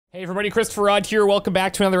Hey everybody, christopherodd here. Welcome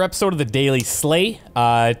back to another episode of the Daily Slay.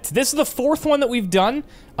 This is the fourth one that we've done.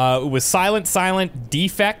 It was Silent,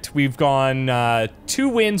 Defect. We've gone 2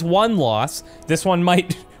 wins, 1 loss. This one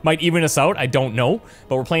might even us out, I don't know.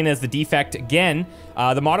 But we're playing as the Defect again.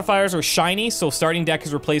 The modifiers are shiny, so starting deck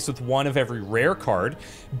is replaced with 1 of every rare card.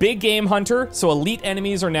 Big Game Hunter, so elite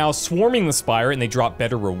enemies are now swarming the Spire and they drop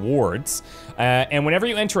better rewards. And whenever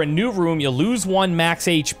you enter a new room, you lose 1 max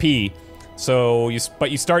HP. So, but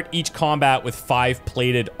you start each combat with 5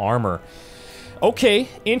 plated armor. Okay,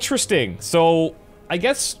 interesting. So, I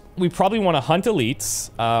guess we probably want to hunt elites.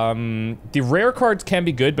 The rare cards can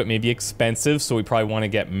be good, but maybe expensive, so we probably want to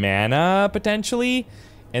get mana, potentially.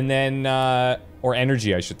 And then, or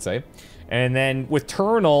energy, I should say. And then, with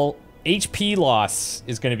Terminal, HP loss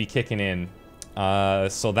is going to be kicking in.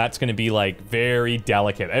 So that's going to be, like, very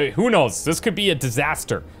delicate. I mean, who knows? This could be a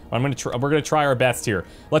disaster. We're gonna try our best here.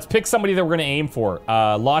 Let's pick somebody that we're gonna aim for.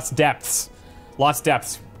 Lost Depths. Lost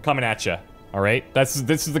Depths coming at you. All right, this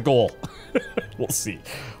is the goal. We'll see.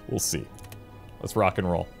 We'll see. Let's rock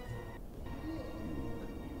and roll.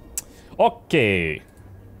 Okay.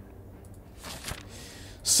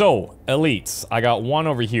 So, elites. I got 1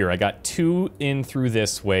 over here. I got 2 in through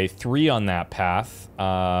this way, 3 on that path.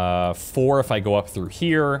 4 if I go up through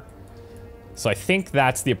here. So I think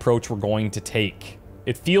that's the approach we're going to take.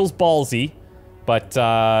 It feels ballsy, but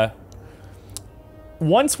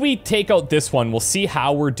once we take out this one, we'll see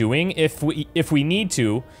how we're doing. If we need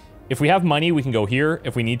to, if we have money, we can go here.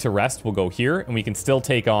 If we need to rest, we'll go here, and we can still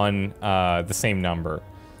take on the same number.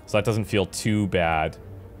 So that doesn't feel too bad.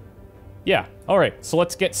 Yeah, all right. So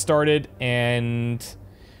let's get started, and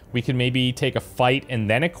we can maybe take a fight and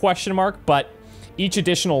then a question mark. But each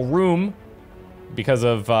additional room, because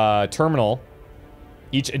of Terminal,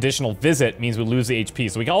 each additional visit means we lose the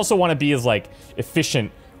HP. So we also want to be as, like,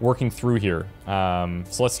 efficient working through here.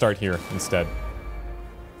 So let's start here instead.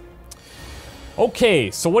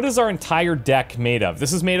 Okay, so what is our entire deck made of?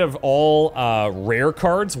 This is made of all rare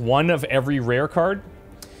cards, 1 of every rare card.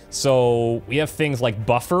 So we have things like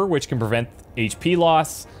Buffer, which can prevent HP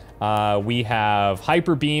loss. We have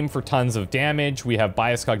Hyper Beam for tons of damage. We have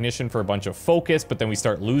Bias Cognition for a bunch of focus, but then we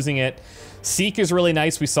start losing it. Seek is really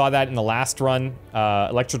nice. We saw that in the last run.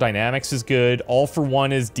 Electrodynamics is good. All for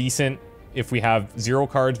One is decent if we have 0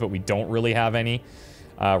 cards, but we don't really have any.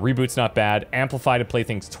 Reboot's not bad. Amplify to play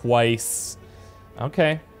things twice.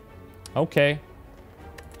 Okay. Okay.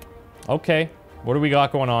 Okay. What do we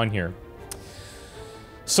got going on here?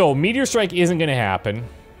 So, Meteor Strike isn't going to happen.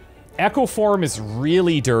 Echo Form is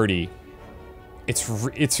really dirty.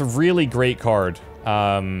 It's a really great card.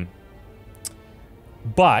 But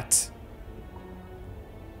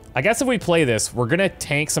I guess if we play this, we're gonna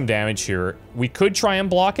tank some damage here. We could try and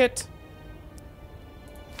block it,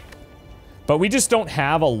 but we just don't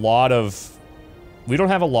have a lot of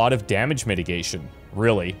damage mitigation,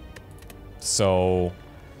 really. So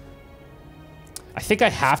I think I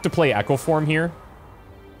have to play Echo Form here.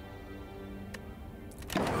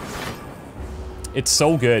 It's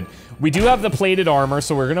so good. We do have the plated armor,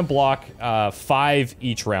 so we're gonna block 5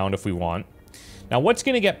 each round if we want. Now, what's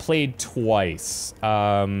gonna get played twice?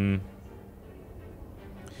 I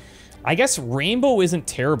guess Rainbow isn't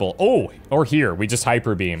terrible. Oh, or here, we just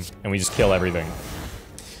Hyper Beam, and we just kill everything.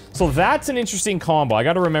 So that's an interesting combo. I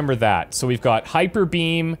gotta remember that. So we've got Hyper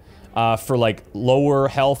Beam for, like, lower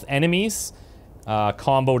health enemies,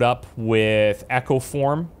 comboed up with Echo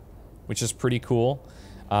Form, which is pretty cool.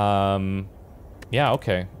 Yeah,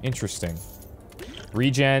 okay. Interesting.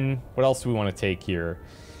 Regen. What else do we want to take here?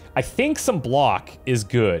 I think some block is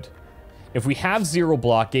good. If we have 0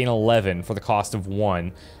 block, gain 11 for the cost of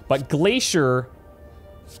 1. But Glacier,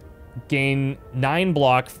 gain 9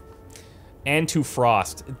 block and 2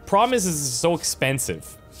 frost. The problem is this is so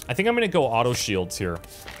expensive. I think I'm going to go auto shields here.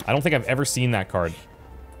 I don't think I've ever seen that card.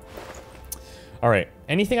 Alright.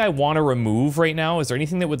 Anything I want to remove right now? Is there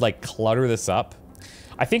anything that would, like, clutter this up?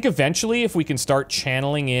 I think eventually, if we can start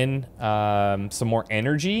channeling in some more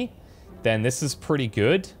energy, then this is pretty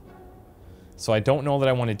good. So I don't know that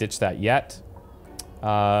I want to ditch that yet.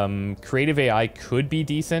 Creative AI could be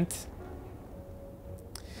decent.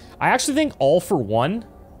 I actually think All for One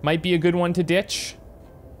might be a good one to ditch.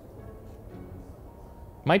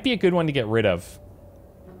 Might be a good one to get rid of.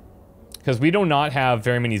 Because we do not have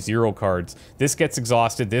very many 0 cards. This gets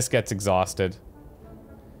exhausted, this gets exhausted.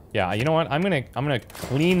 Yeah, you know what? I'm gonna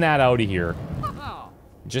clean that out of here.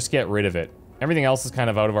 Just get rid of it. Everything else is kind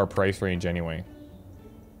of out of our price range anyway.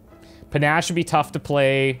 Panache would be tough to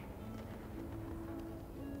play.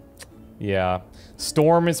 Yeah.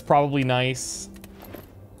 Storm is probably nice.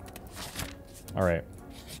 Alright.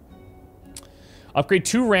 Upgrade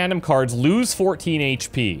 2 random cards, lose 14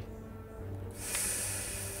 HP.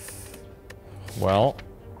 Well,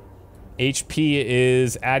 HP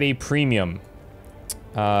is at a premium.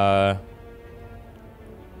 I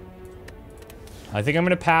think I'm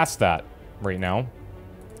gonna pass that right now.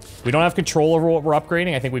 We don't have control over what we're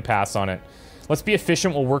upgrading. I think we pass on it. Let's be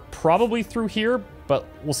efficient. We'll work probably through here, but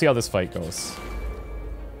we'll see how this fight goes.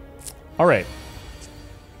 All right.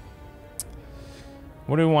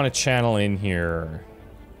 What do we want to channel in here?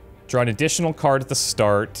 Draw an additional card at the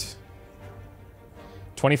start.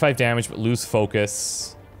 25 damage, but lose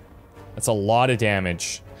focus. That's a lot of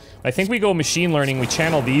damage. I think we go machine learning. We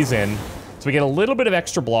channel these in, so we get a little bit of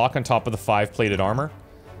extra block on top of the 5 plated armor.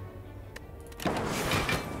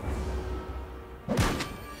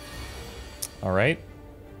 All right.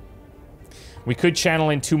 We could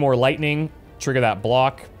channel in 2 more lightning, trigger that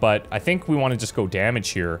block, but I think we want to just go damage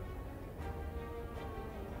here.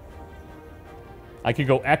 I could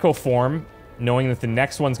go Echo Form, knowing that the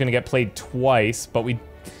next one's going to get played twice, but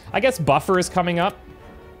I guess Buffer is coming up,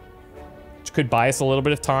 which could buy us a little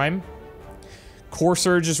bit of time. Core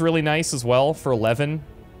Surge is really nice as well for 11.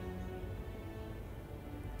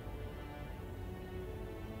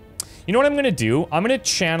 You know what I'm going to do? I'm going to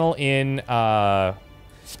channel in, I'm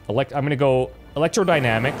going to go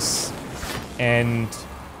Electrodynamics, and...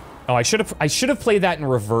 Oh, I should have played that in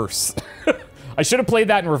reverse. I should have played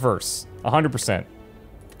that in reverse. 100%.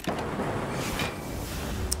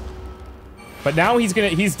 But now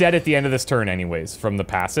he's dead at the end of this turn anyways, from the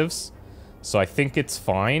passives. So I think it's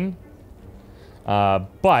fine.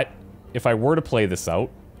 But, if I were to play this out,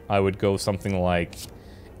 I would go something like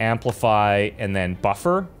Amplify and then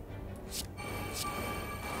Buffer.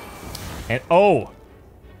 And, oh!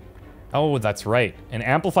 Oh, that's right. And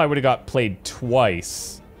Amplify would have got played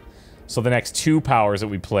twice. So the next 2 powers that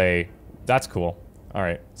we play, that's cool.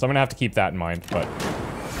 Alright, so I'm gonna have to keep that in mind, but...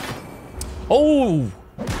 Oh!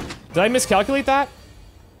 Did I miscalculate that?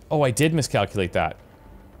 Oh, I did miscalculate that.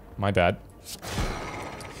 My bad.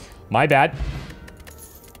 My bad.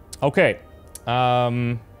 Okay.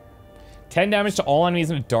 10 damage to all enemies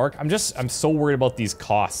in the dark. I'm so worried about these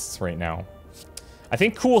costs right now. I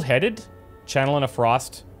think Cool-Headed, channel in a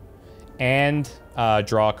Frost, and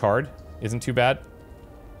draw a card isn't too bad.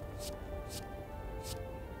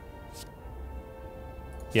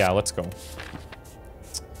 Yeah, let's go.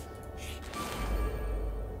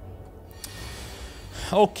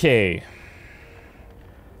 Okay.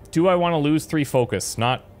 Do I want to lose 3 focus?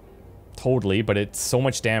 Not totally, but it's so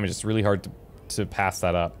much damage, it's really hard to pass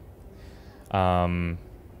that up.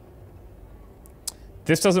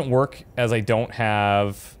 This doesn't work as I don't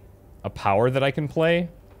have a power that I can play.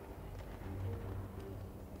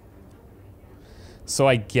 So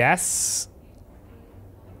I guess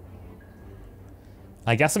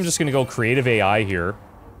I'm just gonna go Creative AI here.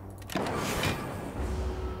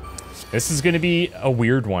 This is gonna be a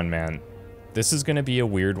weird one, man. This is gonna be a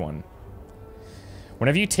weird one.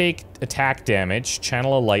 Whenever you take attack damage,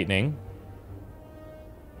 channel a lightning.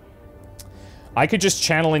 I could just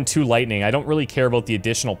channel in 2 lightning. I don't really care about the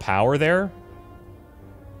additional power there.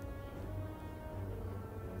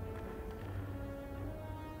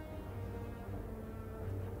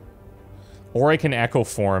 Or I can Echo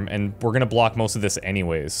Form, and we're gonna block most of this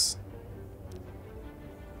anyways.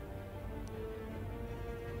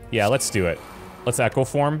 Yeah, let's do it. Let's Echo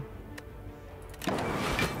Form.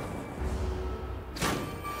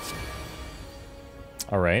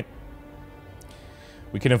 Alright.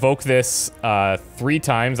 We can evoke this 3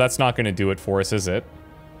 times. That's not gonna do it for us, is it?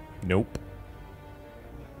 Nope.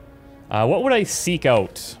 What would I seek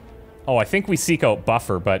out? Oh, I think we seek out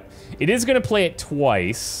Buffer, but it is gonna play it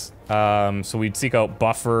twice. So we'd seek out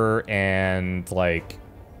Buffer and, like,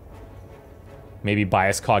 maybe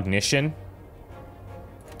Bias Cognition.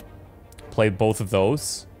 Play both of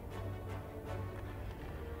those.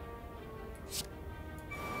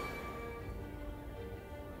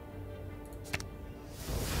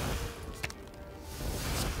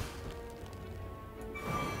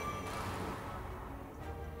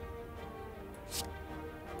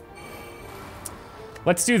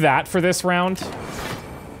 Let's do that for this round.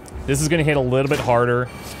 This is gonna hit a little bit harder.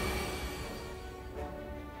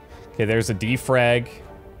 Okay, there's a defrag.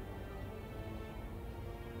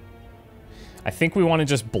 I think we want to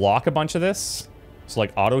just block a bunch of this. So,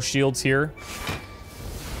 like, auto shields here.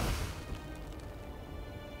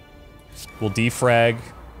 We'll defrag.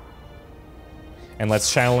 And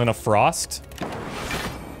let's channel in a Frost.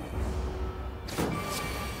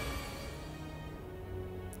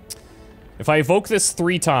 If I evoke this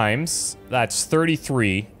 3 times, that's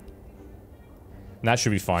 33. And that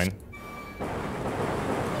should be fine.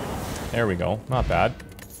 There we go. Not bad.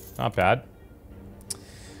 Not bad.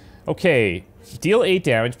 Okay. Deal 8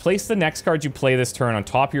 damage. Place the next card you play this turn on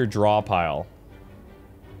top of your draw pile.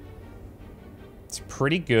 It's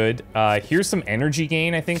pretty good. Here's some energy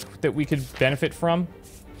gain, I think, that we could benefit from.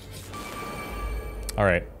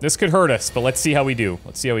 Alright. This could hurt us, but let's see how we do.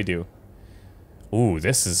 Let's see how we do. Ooh,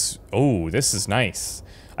 this is nice.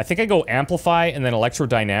 I think I go Amplify and then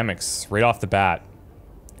Electrodynamics right off the bat.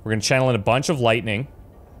 We're gonna channel in a bunch of lightning.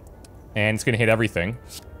 And it's gonna hit everything.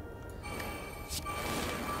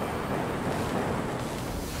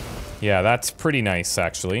 Yeah, that's pretty nice,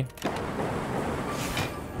 actually.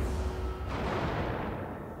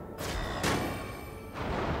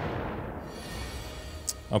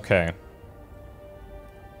 Okay.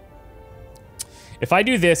 If I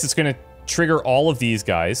do this, it's gonna trigger all of these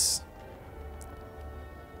guys.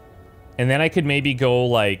 And then I could maybe go,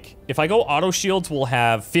 like... If I go auto shields, we'll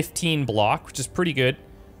have 15 block, which is pretty good.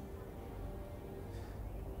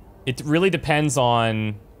 It really depends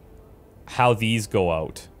on how these go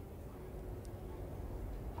out.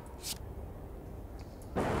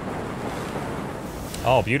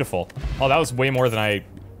 Oh, beautiful. Oh, that was way more than I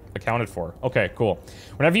accounted for. Okay, cool.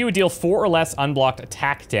 Whenever you would deal 4 or less unblocked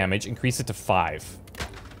attack damage, increase it to 5.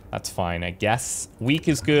 That's fine, I guess. Weak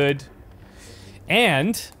is good.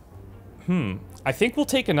 And... I think we'll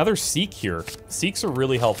take another Seek here. Seeks are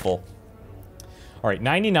really helpful. Alright,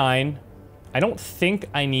 99. I don't think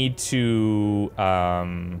I need to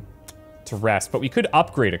rest, but we could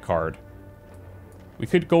upgrade a card. We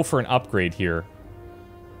could go for an upgrade here.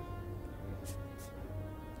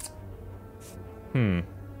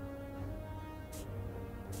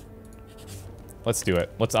 Let's do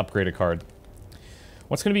it. Let's upgrade a card.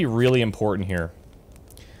 What's going to be really important here?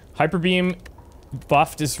 Hyper Beam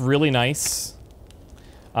buffed is really nice.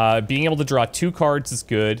 Being able to draw 2 cards is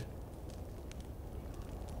good.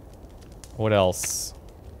 What else?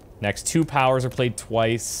 Next, 2 powers are played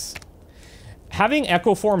twice. Having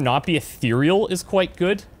Echo Form not be ethereal is quite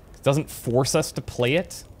good. It doesn't force us to play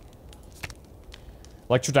it.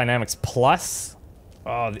 Electrodynamics plus.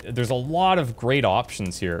 Oh, there's a lot of great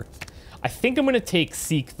options here. I think I'm going to take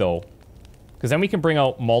Seek, though. Because then we can bring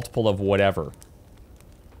out multiple of whatever.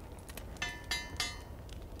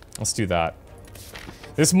 Let's do that.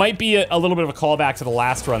 This might be a little bit of a callback to the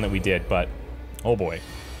last run that we did, but... Oh boy.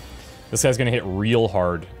 This guy's gonna hit real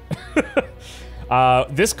hard.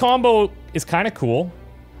 This combo is kind of cool.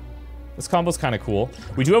 This combo's kind of cool.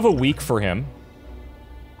 We do have a weak for him.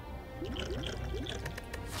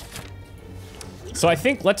 So I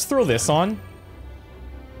think let's throw this on.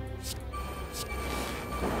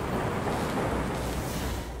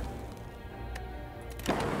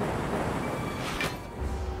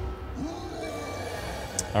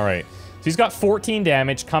 Alright. So he's got 14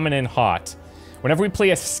 damage coming in hot. Whenever we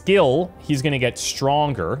play a skill, he's gonna get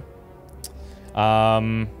stronger. If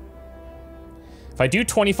I do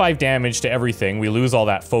 25 damage to everything, we lose all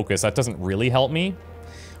that focus. That doesn't really help me.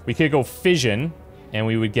 We could go Fission, and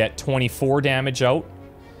we would get 24 damage out.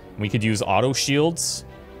 We could use auto shields.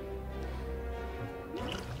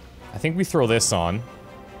 I think we throw this on.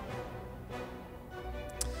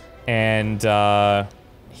 And,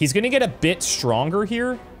 he's gonna get a bit stronger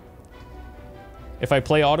here. If I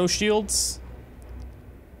play auto shields.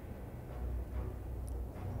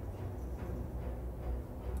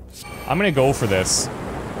 I'm gonna go for this.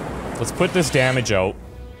 Let's put this damage out.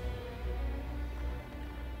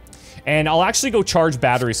 And I'll actually go charge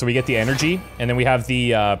battery so we get the energy. And then we have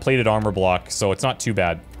the plated armor block, so it's not too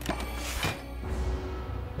bad.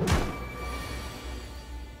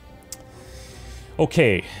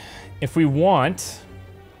 Okay. If we want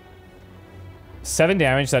 7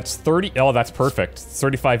 damage, that's 30. Oh, that's perfect.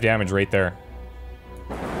 35 damage right there.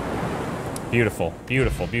 Beautiful,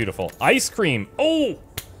 beautiful, beautiful. Ice cream. Oh,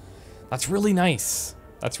 that's really nice.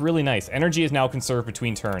 That's really nice. Energy is now conserved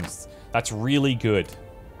between turns. That's really good.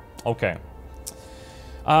 Okay.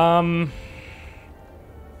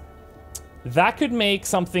 That could make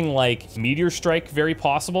something like Meteor Strike very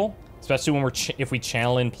possible, especially when if we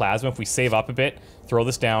channel in Plasma. If we save up a bit, throw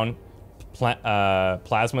this down.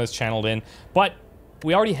 Plasma is channeled in, but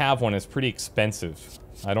we already have one. It's pretty expensive.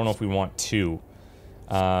 I don't know if we want 2.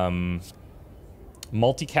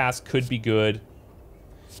 Multicast could be good.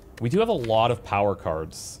 We do have a lot of power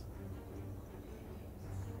cards.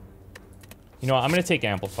 You know what? I'm gonna take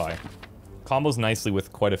Amplify. Combos nicely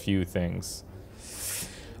with quite a few things.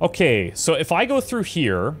 Okay, so if I go through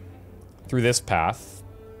here, through this path,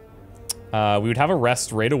 we would have a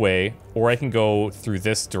rest right away, or I can go through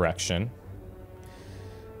this direction.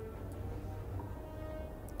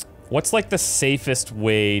 What's like the safest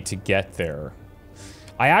way to get there?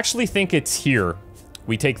 I actually think it's here.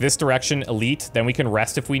 We take this direction, elite, then we can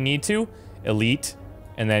rest if we need to. Elite,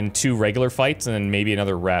 and then 2 regular fights, and then maybe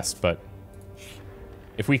another rest, but...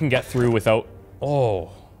 if we can get through without...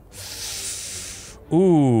 oh.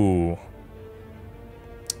 Ooh.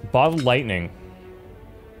 Bottled lightning.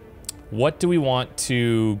 What do we want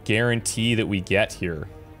to guarantee that we get here?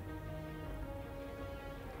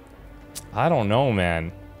 I don't know,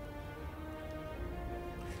 man.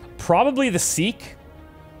 Probably the Seek.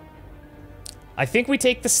 I think we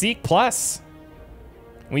take the Seek plus.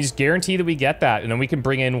 We just guarantee that we get that, and then we can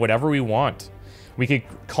bring in whatever we want. We could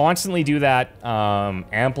constantly do that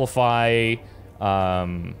amplify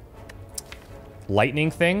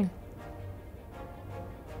lightning thing.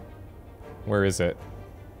 Where is it?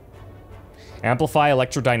 Amplify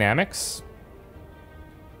electrodynamics.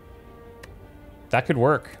 That could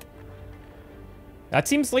work. That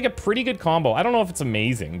seems like a pretty good combo. I don't know if it's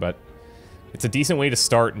amazing, but it's a decent way to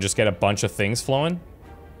start and just get a bunch of things flowing.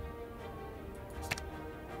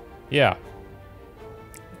 Yeah.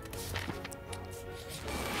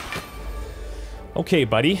 Okay,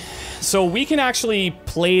 buddy. So we can actually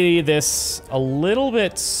play this a little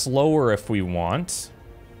bit slower if we want.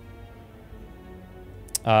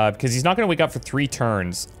 Because he's not going to wake up for 3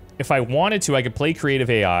 turns. If I wanted to, I could play creative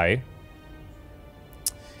AI.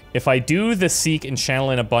 If I do the Seek and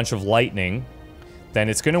channel in a bunch of lightning, then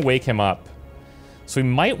it's going to wake him up. So we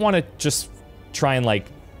might want to just try and, like,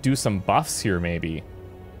 do some buffs here, maybe.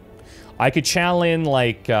 I could channel in,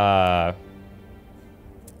 like, I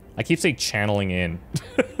keep saying channeling in.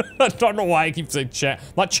 I don't know why I keep saying I'm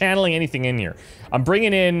not channeling anything in here. I'm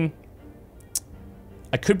bringing in...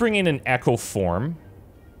 I could bring in an echo form.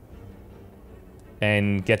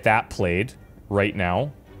 And get that played right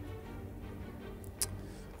now.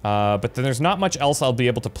 But then there's not much else I'll be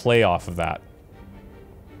able to play off of that.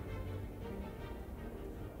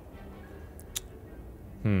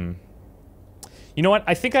 You know what?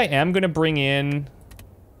 I think I am going to bring in...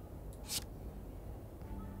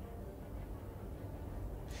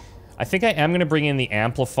 I think I am going to bring in the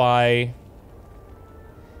Amplify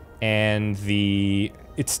and the...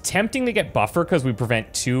 It's tempting to get Buffer because we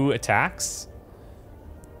prevent 2 attacks.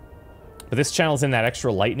 But this channel's in that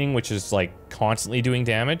extra lightning, which is, like, constantly doing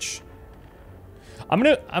damage. I'm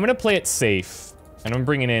gonna play it safe. And I'm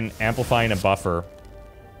bringing in Amplify and a Buffer.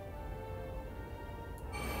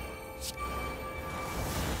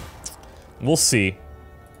 We'll see.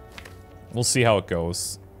 We'll see how it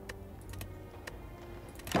goes.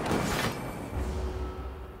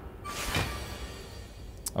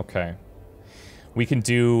 Okay. We can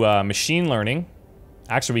do machine learning.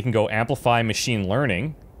 Actually, we can go amplify machine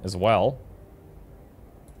learning as well.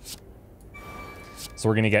 So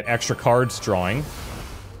we're going to get extra cards drawing.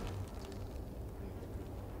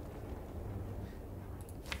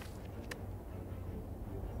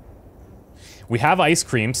 We have ice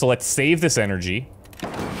cream, so let's save this energy.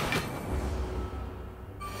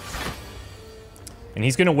 And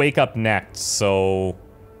he's going to wake up next, so...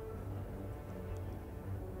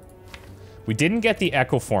 We didn't get the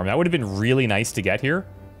Echo Form. That would have been really nice to get here.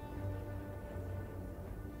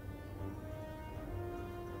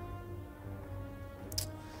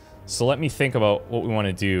 So let me think about what we want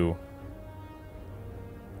to do.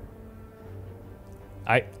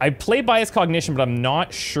 I play Bias Cognition, but I'm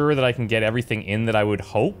not sure that I can get everything in that I would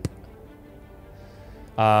hope.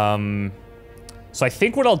 So I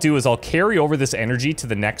think what I'll do is I'll carry over this energy to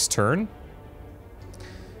the next turn.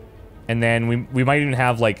 And then we might even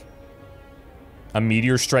have, like, a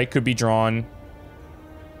Meteor Strike could be drawn.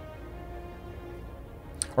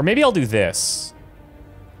 Or maybe I'll do this.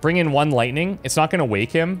 Bring in 1 lightning. It's not going to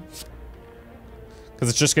wake him. Because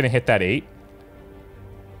it's just going to hit that 8.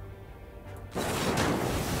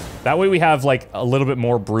 That way we have, like, a little bit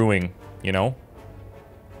more brewing, you know?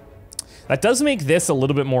 That does make this a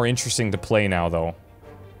little bit more interesting to play now, though.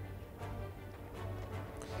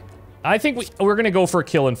 I think we're going to go for a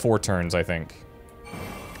kill in 4 turns, I think.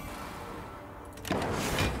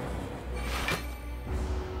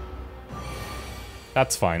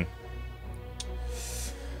 That's fine.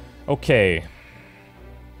 Okay.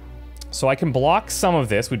 So I can block some of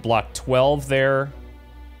this. We'd block 12 there.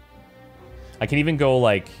 I can even go,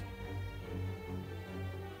 like...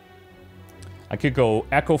 I could go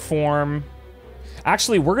Echo Form.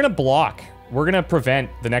 Actually, we're going to block. We're going to prevent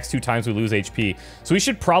the next 2 times we lose HP. So we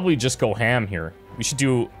should probably just go ham here. We should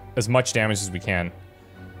do as much damage as we can.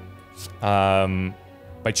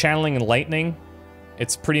 By channeling and lightning,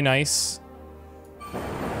 it's pretty nice.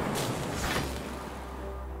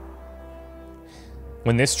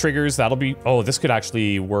 When this triggers, that'll be... Oh, this could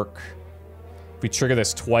actually work. If we trigger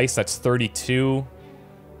this twice, that's 32.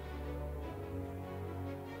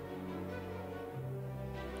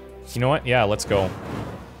 You know what? Yeah, let's go.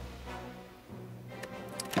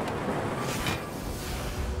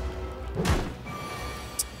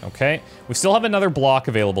 Okay. We still have another block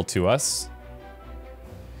available to us.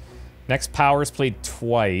 Next power is played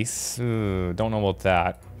twice. Ugh, don't know about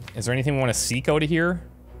that. Is there anything we want to seek out of here?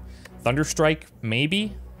 Thunderstrike,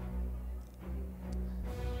 maybe?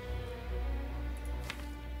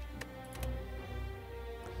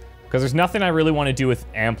 Because there's nothing I really want to do with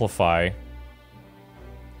Amplify.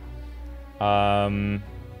 Yeah,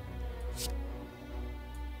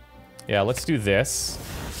 let's do this.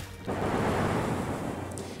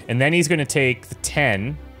 And then he's going to take the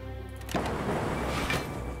 10.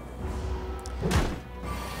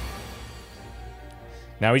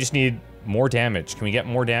 Now we just need more damage. Can we get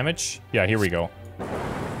more damage? Yeah, here we go.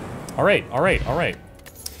 Alright, alright, alright.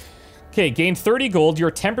 Okay, gain 30 gold.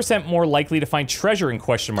 You're 10% more likely to find treasure in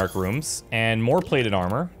question mark rooms. And more plated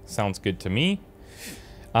armor. Sounds good to me.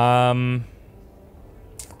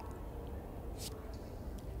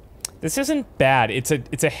 This isn't bad. It's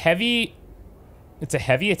a heavy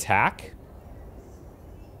attack.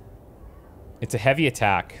 It's a heavy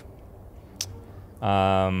attack.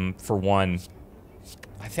 For one.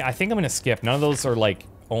 I think I'm gonna skip. None of those are like,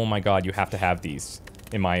 oh my god, you have to have these,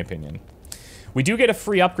 in my opinion. We do get a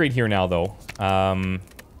free upgrade here now, though.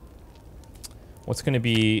 What's gonna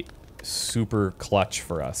be super clutch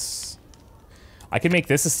for us? I can make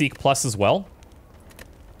this a Seek Plus as well.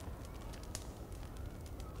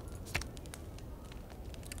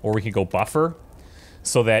 Or we could go Buffer.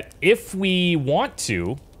 So that if we want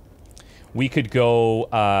to, we could go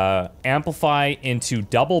Amplify into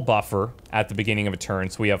double Buffer at the beginning of a turn.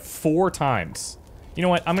 So we have 4 times. You know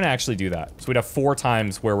what? I'm going to actually do that. So we'd have 4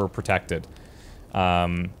 times where we're protected.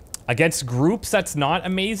 Against groups, that's not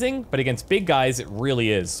amazing. But against big guys, it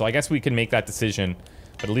really is. So I guess we can make that decision.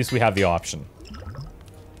 But at least we have the option.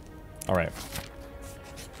 Alright.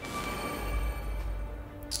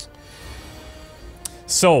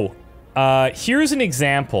 So, here's an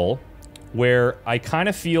example where I kind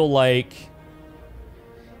of feel like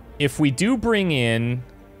if we do bring in,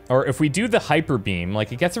 or if we do the Hyper Beam,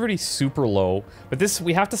 like it gets already super low, but this,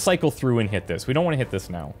 we have to cycle through and hit this. We don't want to hit this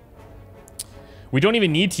now. We don't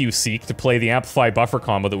even need to use Seek to play the Amplify Buffer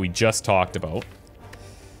combo that we just talked about.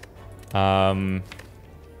 But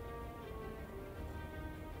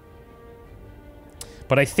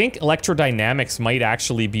I think Electrodynamics might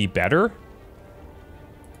actually be better.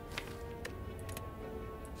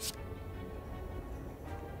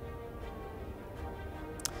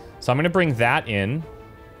 So I'm going to bring that in.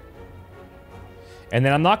 And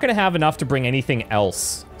then I'm not going to have enough to bring anything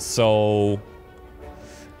else. So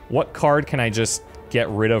what card can I just get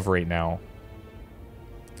rid of right now?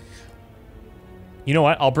 You know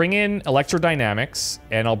what? I'll bring in Electrodynamics,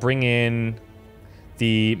 and I'll bring in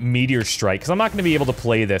the Meteor Strike, because I'm not going to be able to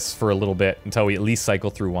play this for a little bit until we at least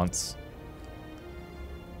cycle through once.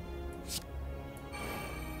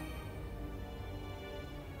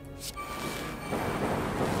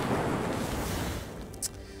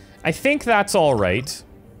 I think that's all right.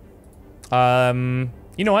 You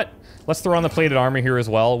know what? Let's throw on the plated armor here as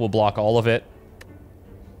well. We'll block all of it.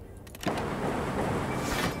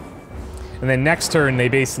 And then next turn, they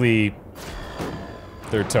basically...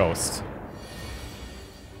 they're toast.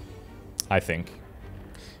 I think.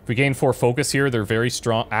 If we gain 4 focus here, they're very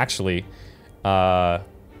strong. Actually,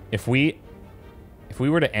 if we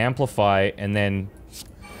were to amplify and then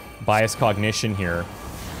bias cognition here...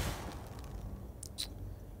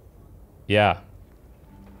 yeah.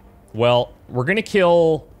 Well, we're gonna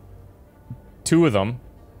kill 2 of them.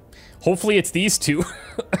 Hopefully it's these 2.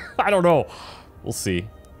 I don't know. We'll see.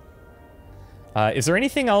 Is there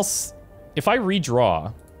anything else? If I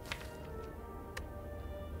redraw...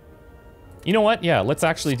 you know what? Yeah, let's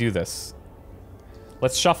actually do this.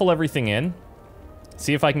 Let's shuffle everything in.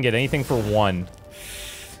 See if I can get anything for 1.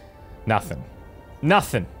 Nothing.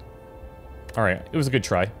 Nothing. Alright, it was a good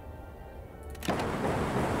try.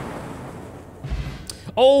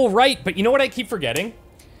 Oh, right, but you know what I keep forgetting?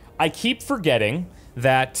 I keep forgetting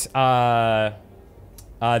that, that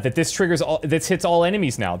this triggers all, this hits all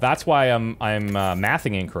enemies now. That's why I'm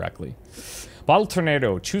mathing incorrectly. Bottle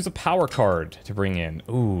Tornado, choose a power card to bring in.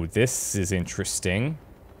 Ooh, this is interesting.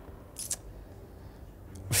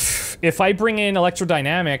 If I bring in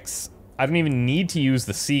Electrodynamics, I don't even need to use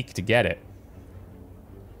the Seek to get it.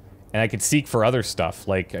 And I could Seek for other stuff,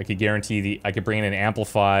 like I could guarantee I could bring in an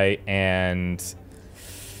Amplify and...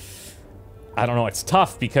 I don't know, it's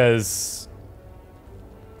tough because...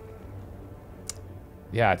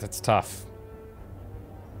 yeah, that's tough.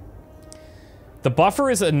 The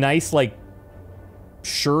buffer is a nice, like,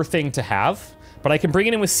 sure thing to have, But I can bring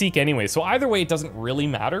it in with Seek anyway, so either way, it doesn't really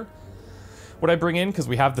matter what I bring in, because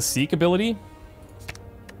we have the Seek ability.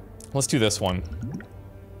 Let's do this one.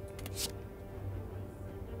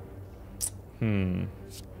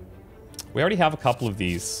 We already have a couple of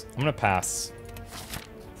these. I'm gonna pass.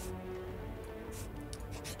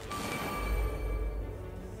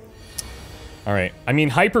 Alright, I mean,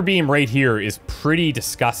 Hyper Beam right here is pretty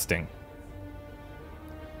disgusting.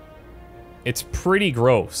 It's pretty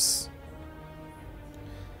gross.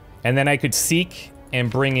 And then I could Seek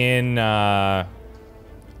and bring in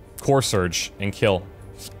Core Surge and kill.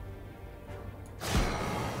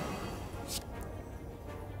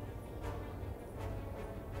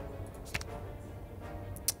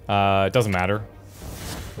 It doesn't matter.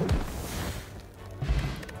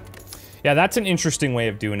 Yeah, that's an interesting way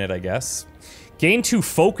of doing it, I guess. Gain 2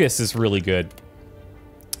 focus is really good.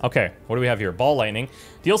 Okay, what do we have here? Ball Lightning.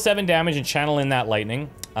 Deal 7 damage and channel in that lightning.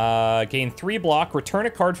 Gain 3 block. Return a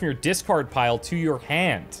card from your discard pile to your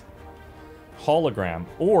hand. Hologram.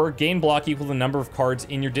 Or gain block equal to the number of cards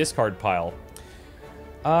in your discard pile.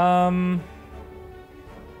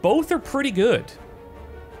 Both are pretty good.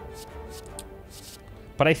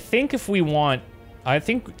 But I think if we want... I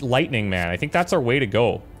think Lightning, man. I think that's our way to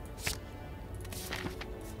go.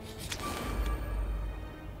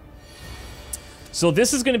 So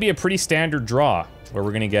this is going to be a pretty standard draw, where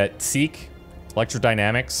we're going to get Seek,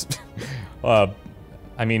 Electrodynamics.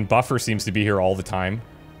 I mean, Buffer seems to be here all the time.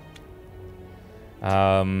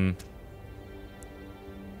 I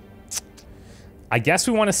guess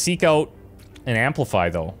we want to seek out an Amplify,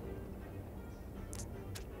 though.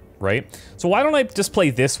 Right? So why don't I just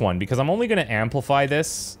play this one? Because I'm only going to Amplify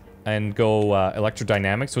this and go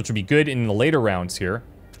Electrodynamics, which would be good in the later rounds here.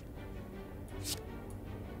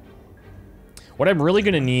 What I'm really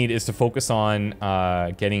going to need is to focus on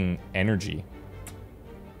getting energy.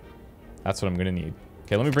 That's what I'm going to need.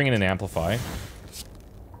 Okay, let me bring in an Amplify.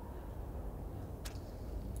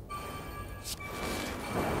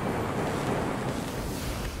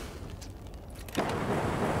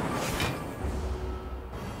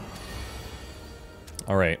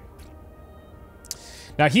 Alright.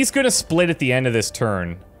 Now, he's going to split at the end of this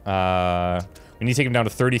turn. We need to take him down to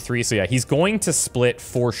 33, so yeah, he's going to split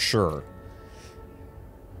for sure.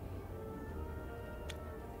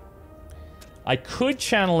 I could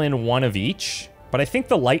channel in one of each, but I think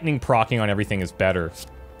the lightning proccing on everything is better.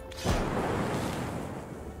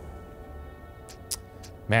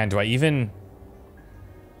 Man, do I even...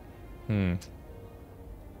 I'm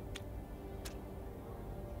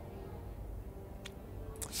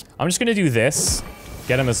just gonna do this.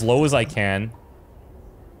 Get him as low as I can.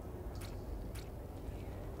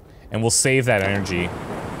 And we'll save that energy.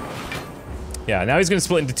 Yeah, now he's gonna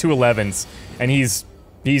split into 2 11s, and he's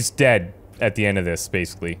dead at the end of this,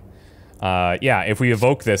 basically. Yeah, if we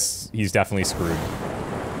evoke this, he's definitely screwed.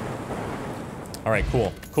 Alright,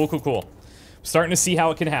 cool. Cool, cool, cool. Starting to see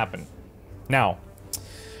how it can happen. Now,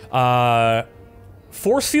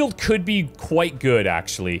 Force Field could be quite good,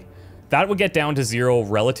 actually. That would get down to 0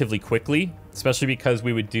 relatively quickly, especially because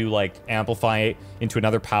we would do, like, Amplify it into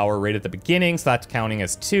another power right at the beginning, so that's counting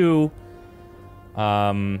as 2.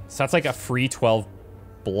 So that's like a free 12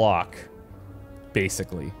 block,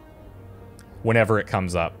 basically. Whenever it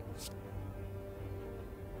comes up.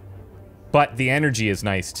 But the energy is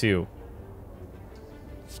nice, too.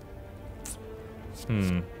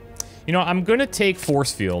 You know, I'm gonna take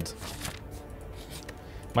Force Field.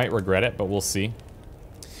 Might regret it, but we'll see.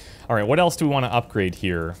 Alright, what else do we want to upgrade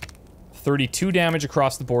here? 32 damage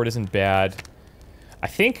across the board isn't bad. I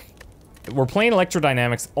think we're playing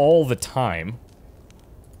Electrodynamics all the time.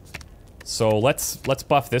 So let's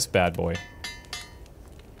buff this bad boy.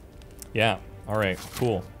 Yeah. Alright,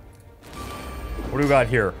 cool. What do we got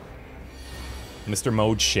here? Mr.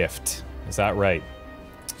 Mode Shift. Is that right?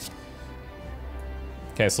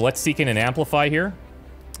 Okay, so let's seek in an Amplify here.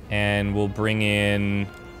 And we'll bring in...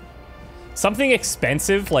 something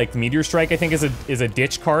expensive, like Meteor Strike, I think is a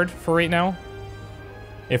ditch card for right now.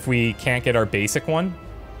 If we can't get our basic one.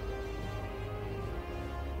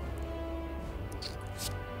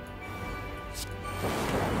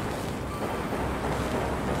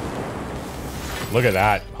 Look at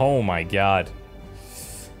that. Oh my god.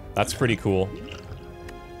 That's pretty cool.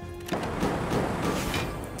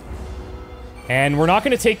 And we're not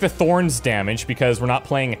going to take the Thorns damage because we're not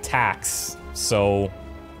playing attacks. So...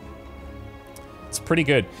 it's pretty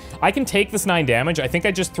good. I can take this 9 damage. I think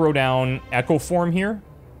I just throw down Echo Form here.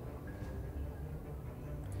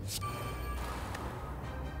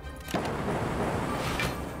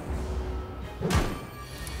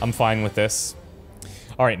 I'm fine with this.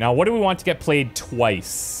 Alright, now what do we want to get played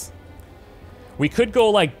twice? We could go,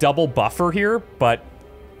 like, double buffer here, but...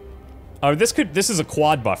 this is a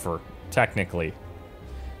quad buffer, technically.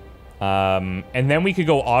 And then we could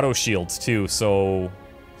go auto shields, too, so...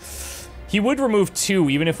 He would remove 2,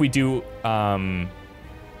 even if we do, auto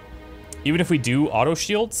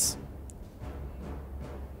shields.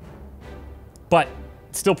 But,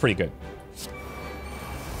 still pretty good.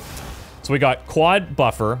 So we got quad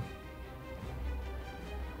buffer.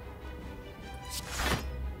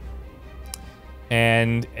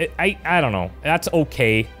 And I don't know. That's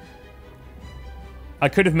okay. I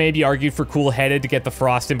could have maybe argued for cool-headed to get the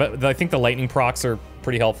frost in, but I think the lightning procs are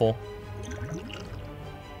pretty helpful.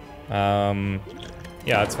 Yeah,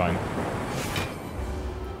 that's fine.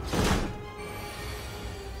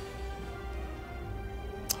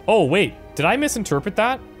 Oh, wait. Did I misinterpret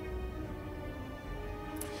that?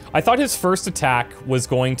 I thought his first attack was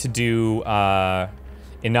going to do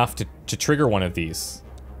enough to trigger one of these.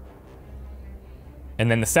 And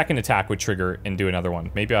then the second attack would trigger and do another one.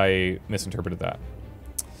 Maybe I misinterpreted that.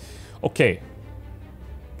 Okay.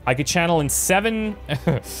 I could channel in 7...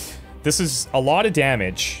 This is a lot of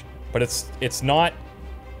damage, but it's not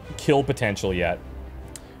kill potential yet.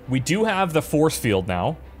 We do have the force field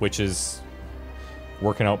now, which is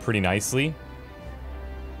working out pretty nicely.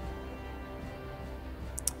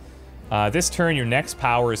 This turn, your next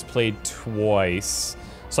power is played twice.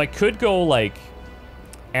 So I could go, like,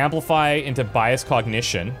 amplify into bias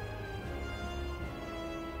cognition.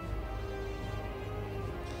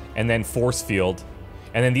 And then force field.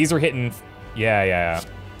 And then these are hitting... Yeah.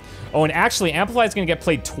 Oh, and actually, amplify is going to get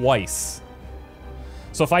played twice.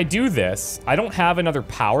 So if I do this, I don't have another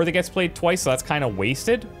power that gets played twice, so that's kind of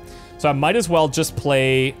wasted. So I might as well just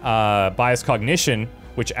play bias cognition,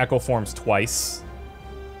 which echo forms twice.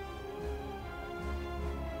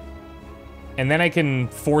 And then I can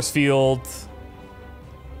force field.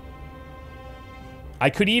 I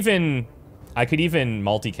could even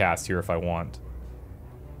multicast here if I want.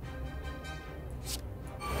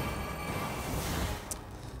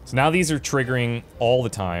 So now these are triggering all the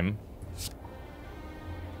time.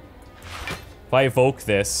 If I evoke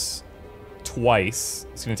this twice,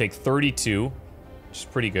 it's going to take 32, which is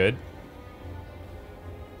pretty good.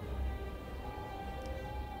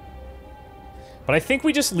 But I think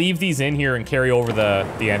we just leave these in here and carry over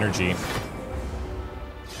the energy.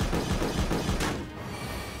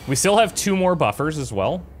 We still have 2 more buffers as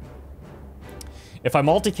well. If I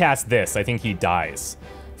multicast this, I think he dies.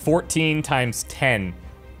 14 times 10.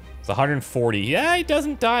 It's 140. Yeah, he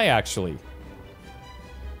doesn't die, actually.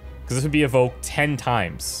 Because this would be evoked 10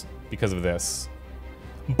 times because of this.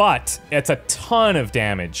 But it's a ton of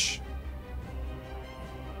damage.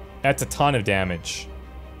 That's a ton of damage.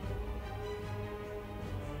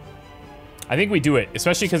 I think we do it,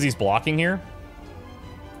 especially because he's blocking here.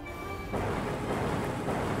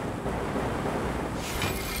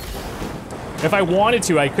 If I wanted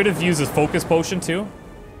to, I could have used his focus potion too.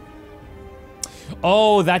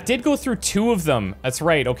 Oh, that did go through 2 of them. That's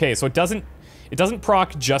right. Okay, so it doesn't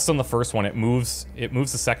proc just on the first one. It moves the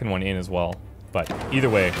second one in as well. But either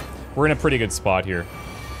way, we're in a pretty good spot here.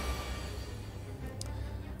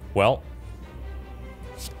 Well,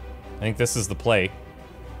 I think this is the play.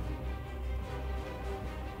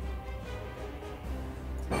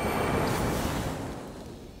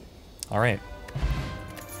 All right.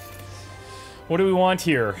 What do we want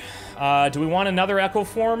here? Do we want another Echo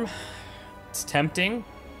Form? It's tempting.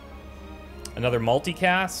 Another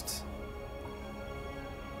multicast.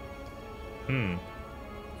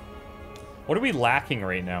 What are we lacking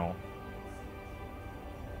right now?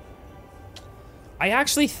 I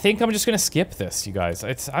actually think I'm just gonna skip this, you guys.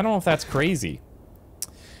 I don't know if that's crazy.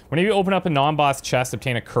 Whenever you open up a non-boss chest,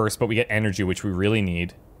 obtain a curse, but we get energy, which we really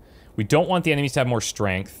need. We don't want the enemies to have more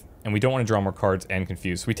strength, and we don't want to draw more cards and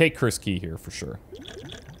confuse. So we take Curse Key here for sure.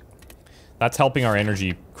 That's helping our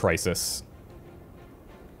energy crisis.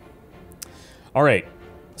 Alright,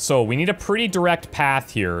 so we need a pretty direct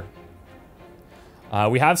path here.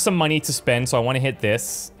 We have some money to spend, so I want to hit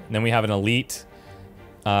this. And then we have an elite.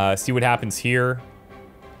 See what happens here.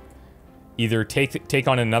 Either take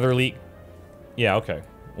on another elite. Yeah, okay.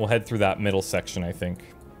 We'll head through that middle section, I think.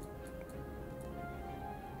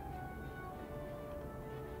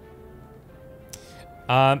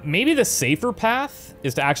 Maybe the safer path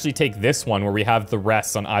is to actually take this one where we have the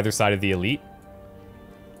rest on either side of the elite.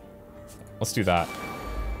 Let's do that.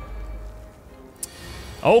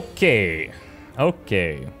 Okay.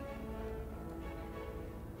 Okay.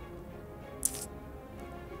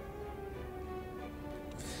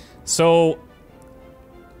 So,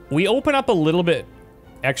 we open up a little bit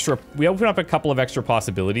extra... We open up a couple of extra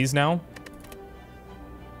possibilities now.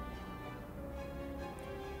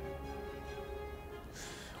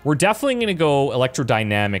 We're definitely going to go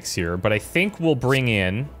electrodynamics here, but I think we'll bring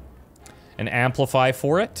in an amplify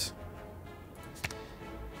for it.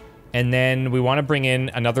 And then we want to bring in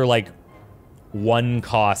another, like, 1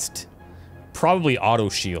 cost, probably auto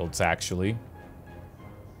shields, actually.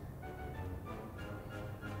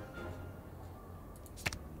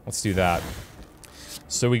 Let's do that.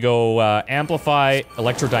 So we go amplify,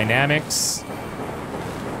 electrodynamics.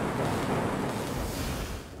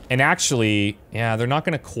 And actually, yeah, they're not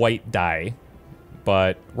going to quite die,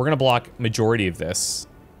 but we're going to block majority of this.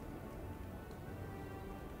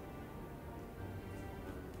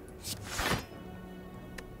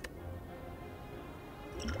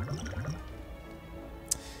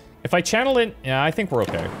 If I channel it, yeah, I think we're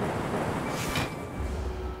okay.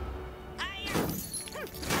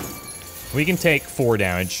 We can take 4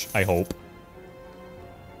 damage, I hope.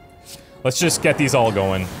 Let's just get these all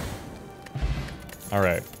going.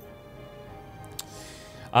 Alright.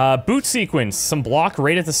 Boot sequence. Some block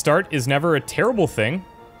right at the start is never a terrible thing.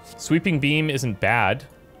 Sweeping beam isn't bad.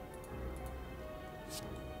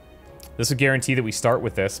 This will guarantee that we start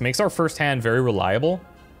with this. Makes our first hand very reliable.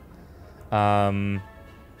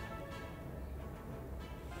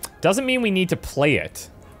 Doesn't mean we need to play it.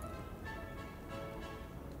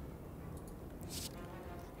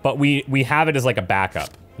 But we have it as like a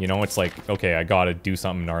backup. You know, it's like, okay, I gotta do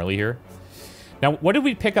something gnarly here. Now, what did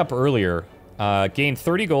we pick up earlier? Gain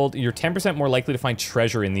 30 gold. You're 10% more likely to find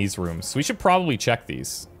treasure in these rooms. So we should probably check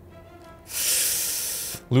these.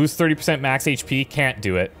 Lose 30% max HP. Can't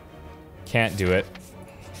do it. Can't do it.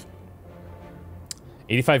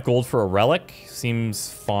 85 gold for a relic.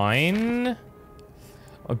 Seems fine.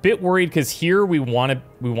 A bit worried because here we want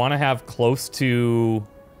to have close to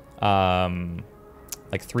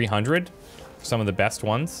like 300 for some of the best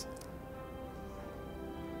ones.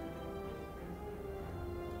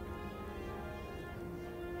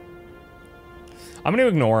 I'm going to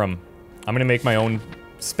ignore them. I'm going to make my own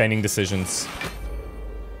spending decisions.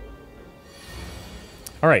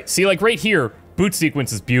 All right, see, like right here, boot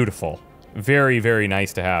sequence is beautiful. Very, very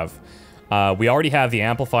nice to have. We already have the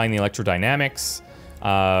amplify and the electrodynamics.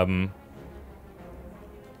 I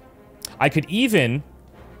could even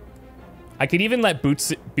let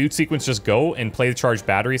boot sequence just go and play the charged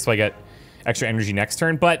battery so I get extra energy next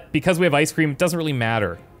turn, but because we have ice cream, it doesn't really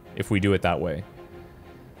matter if we do it that way.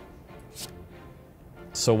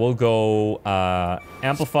 So we'll go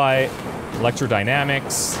amplify,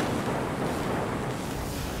 electrodynamics,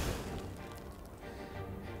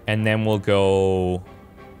 and then we'll go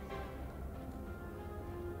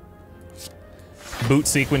boot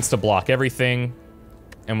sequence to block everything,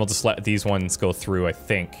 and we'll just let these ones go through, I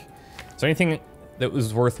think. Is there anything that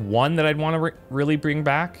was worth 1 that I'd want to really bring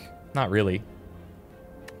back? Not really.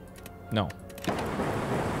 No.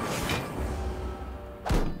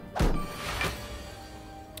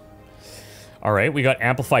 All right, we got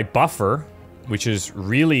Amplify Buffer, which is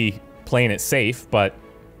really playing it safe, but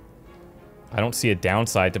I don't see a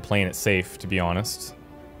downside to playing it safe, to be honest.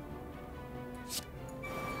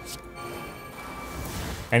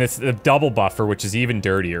 And it's the double buffer, which is even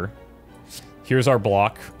dirtier. Here's our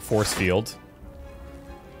block, force field.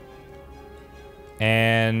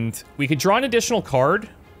 And we could draw an additional card.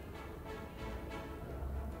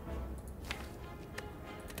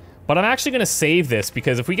 But I'm actually going to save this,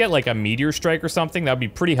 because if we get like a meteor strike or something, that would be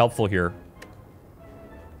pretty helpful here.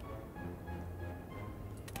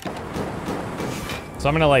 So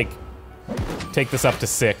I'm going to like take this up to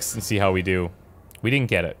 6 and see how we do. We didn't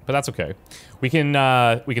get it, but that's okay. We can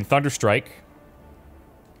Thunder Strike.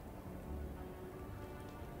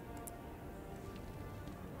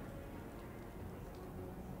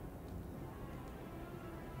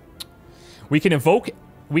 We can evoke.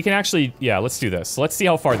 We can actually, yeah, let's do this. Let's see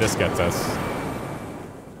how far this gets us.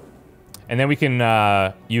 And then we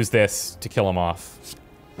can use this to kill him off.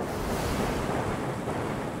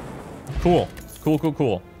 Cool. Cool, cool,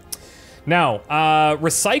 cool. Now,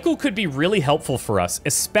 Recycle could be really helpful for us,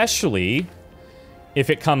 especially if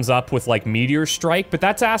it comes up with, like, Meteor Strike, but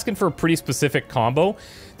that's asking for a pretty specific combo.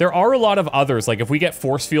 There are a lot of others, like if we get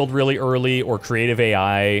Force Field really early or Creative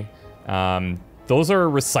AI, those are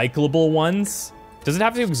recyclable ones. Does it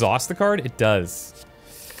have to exhaust the card? It does.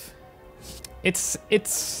 It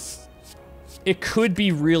could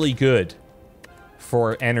be really good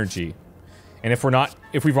for energy. And if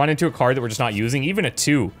we run into a card that we're just not using, even a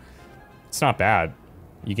 2, it's not bad.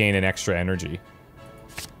 You gain an extra energy.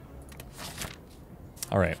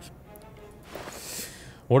 All right.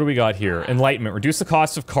 What do we got here? Enlightenment. Reduce the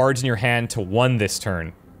cost of cards in your hand to 1 this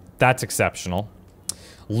turn. That's exceptional.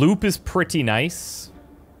 Loop is pretty nice.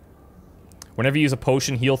 Whenever you use a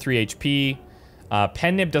potion, heal 3 HP.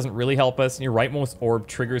 Pen Nib doesn't really help us. And your rightmost orb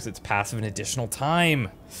triggers its passive an additional time.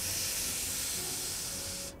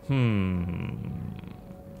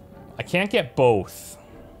 I can't get both.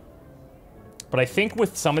 But I think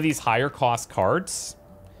with some of these higher cost cards,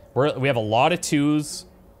 we have a lot of 2s.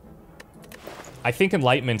 I think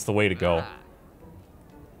Enlightenment's the way to go.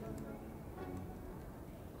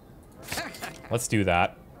 Let's do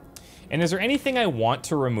that. And is there anything I want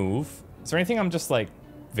to remove? Is there anything I'm just, like,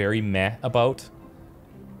 very meh about?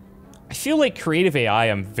 I feel like creative AI,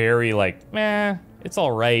 I'm very, like, meh, it's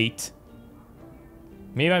alright.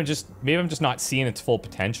 Maybe I'm just not seeing its full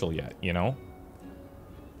potential yet, you know?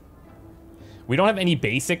 We don't have any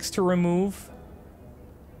basics to remove.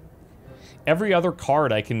 Every other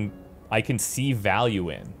card I can see value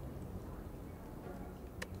in.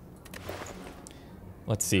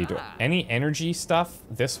 Let's see, any energy stuff?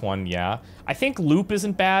 This one, yeah. I think loop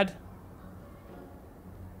isn't bad.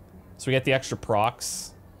 So we get the extra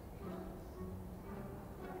procs.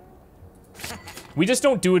 We just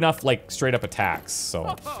don't do enough, like, straight up attacks,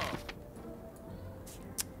 so.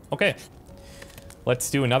 Okay. Let's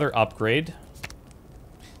do another upgrade.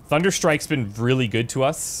 Thunderstrike's been really good to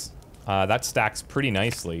us. That stacks pretty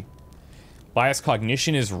nicely. Bias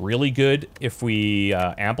Cognition is really good if we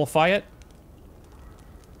amplify it.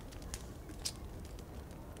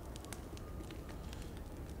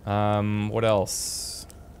 What else?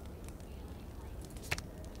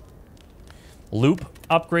 Loop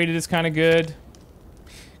upgraded is kind of good.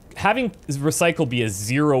 Having Recycle be a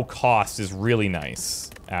 0 cost is really nice,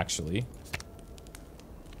 actually.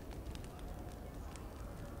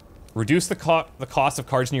 Reduce the cost of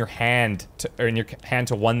cards in your hand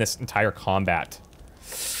to win this entire combat.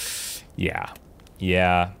 Yeah.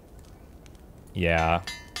 Yeah. Yeah.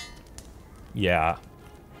 Yeah.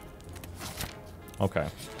 Okay.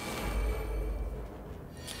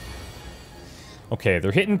 Okay,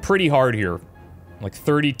 they're hitting pretty hard here. Like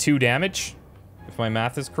 32 damage, if my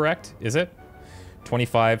math is correct. Is it?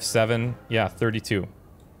 25, 7, yeah, 32.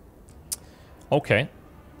 Okay.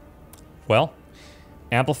 Well,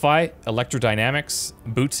 Amplify, Electrodynamics,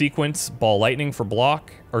 Boot Sequence, Ball Lightning for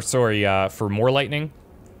block. Or sorry, for more lightning.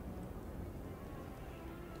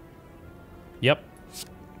 Yep.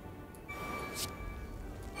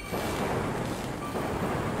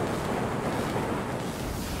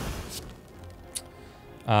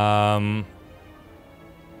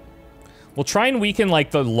 We'll try and weaken,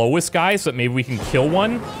 like, the lowest guys, so that maybe we can kill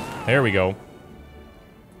one. There we go.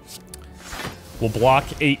 We'll block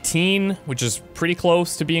 18, which is pretty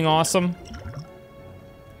close to being awesome.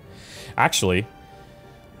 Actually,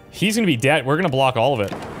 he's gonna be dead. We're gonna block all of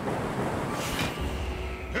it.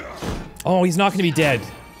 Oh, he's not gonna be dead.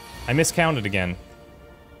 I miscounted again.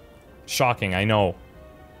 Shocking, I know.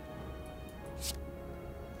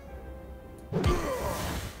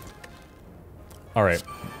 Alright,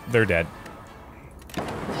 they're dead.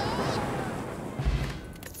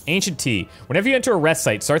 Ancient Tea. Whenever you enter a rest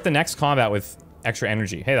site, start the next combat with extra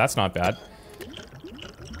energy. Hey, that's not bad.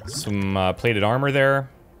 Some plated armor there.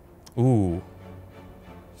 Ooh.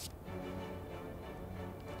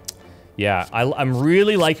 Yeah, I'm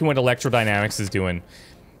really liking what Electrodynamics is doing.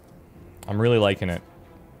 I'm really liking it.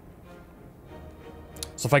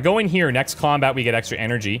 So if I go in here, next combat we get extra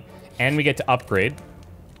energy, and we get to upgrade.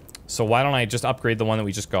 So why don't I just upgrade the one that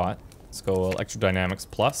we just got? Let's go Electrodynamics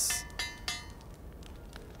Plus.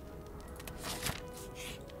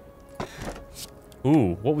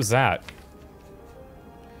 Ooh, what was that?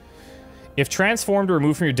 If transformed or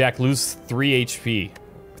removed from your deck, lose 3 HP.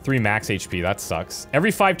 3 max HP, that sucks.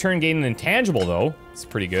 Every 5 turn gain an intangible, though. It's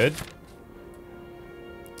pretty good.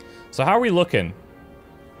 So how are we looking?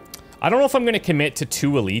 I don't know if I'm going to commit to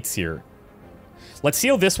 2 elites here. Let's see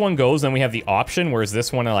how this one goes, then we have the option, whereas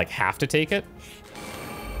this one I, like, have to take it.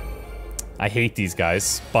 I hate these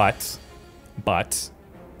guys, but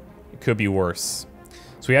it could be worse.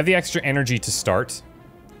 So we have the extra energy to start.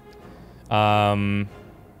 I'm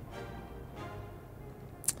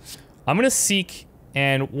gonna seek,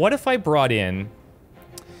 and what if I brought in...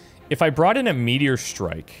 If I brought in a Meteor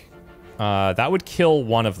Strike, that would kill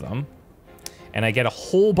one of them. And I get a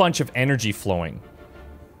whole bunch of energy flowing.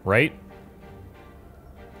 Right?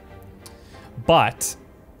 But,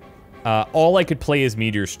 all I could play is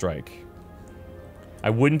Meteor Strike.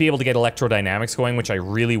 I wouldn't be able to get Electrodynamics going, which I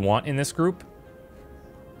really want in this group.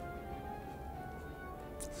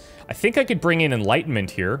 I think I could bring in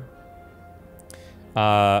Enlightenment here.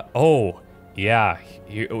 Oh, yeah.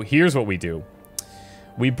 Here's what we do.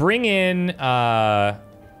 We bring in,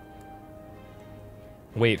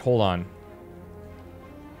 wait, hold on.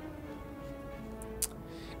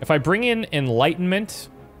 If I bring in Enlightenment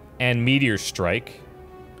and Meteor Strike.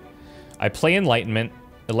 I play Enlightenment.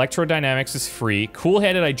 Electrodynamics is free.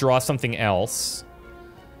 Cool-headed, I draw something else.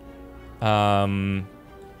 Meteor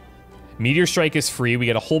Strike is free. We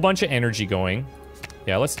get a whole bunch of energy going.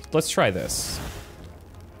 Yeah, let's try this.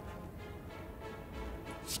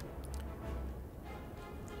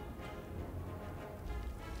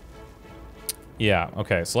 Yeah,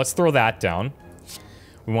 okay, so let's throw that down.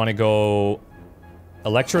 We want to go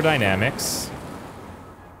Electrodynamics.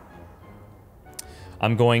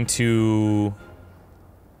 I'm going to...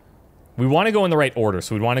 We want to go in the right order,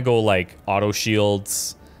 so we want to go like Auto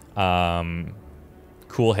Shields,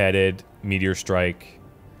 Cool-headed, Meteor Strike.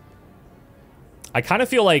 I kind of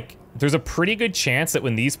feel like there's a pretty good chance that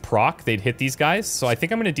when these proc, they'd hit these guys, so I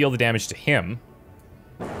think I'm going to deal the damage to him.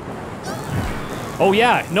 Oh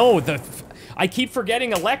yeah, no, I keep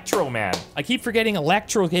forgetting Electro, man. I keep forgetting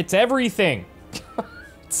Electro hits everything.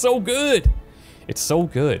 It's so good. It's so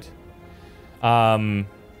good.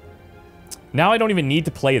 Now I don't even need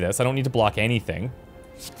to play this. I don't need to block anything.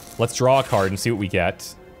 Let's draw a card and see what we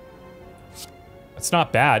get. It's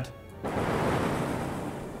not bad.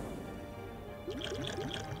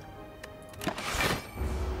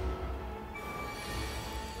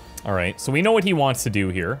 Alright, so we know what he wants to do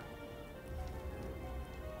here.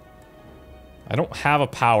 I don't have a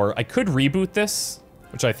power. I could reboot this,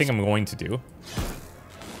 which I think I'm going to do.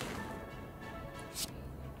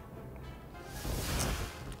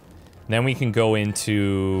 Then we can go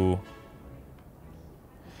into...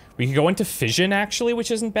 We can go into Fission, actually,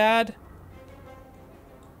 which isn't bad.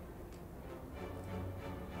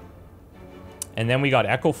 And then we got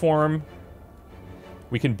Echo Form.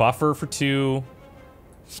 We can buffer for 2.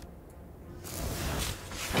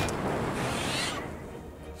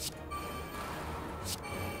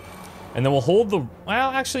 And then we'll hold the...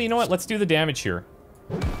 Well, actually, you know what? Let's do the damage here.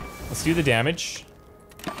 Let's do the damage.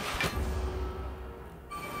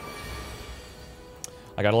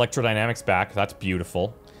 I got Electrodynamics back. That's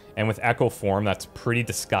beautiful. And with Echo Form, that's pretty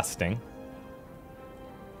disgusting.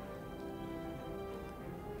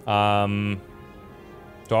 Do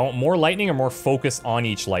I want more lightning or more focus on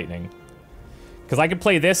each lightning? Because I could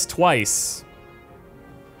play this twice.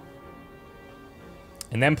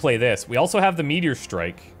 And then play this. We also have the Meteor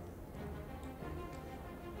Strike.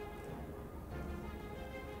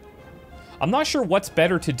 I'm not sure what's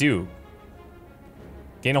better to do.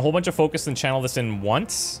 Gain a whole bunch of focus and channel this in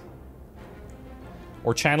once?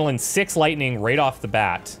 Or channel in 6 lightning right off the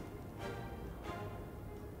bat.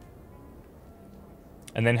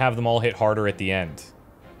 And then have them all hit harder at the end.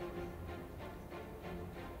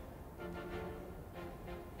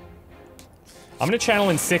 I'm gonna channel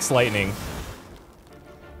in 6 lightning.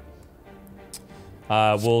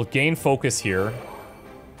 We'll gain focus here.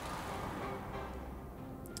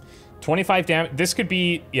 25 damage. This could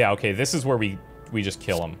be... Yeah, okay, this is where we just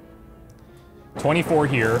kill him. 24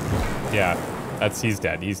 here. Yeah, he's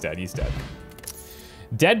dead, he's dead, he's dead.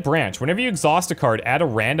 Dead Branch. Whenever you exhaust a card, add a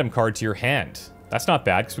random card to your hand. That's not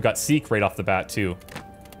bad, because we got Seek right off the bat, too.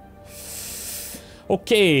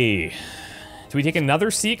 Okay. Do we take another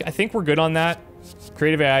Seek? I think we're good on that.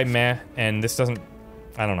 Creative AI, meh. And this doesn't...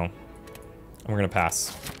 I don't know. We're gonna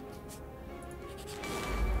pass.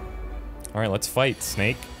 Alright, let's fight,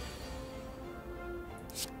 Snake.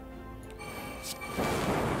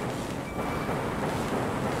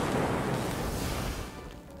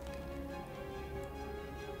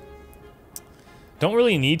 Don't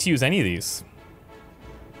really need to use any of these.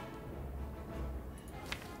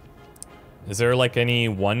 Is there like any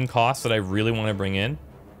one cost that I really want to bring in?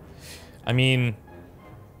 I mean,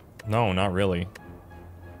 no, not really.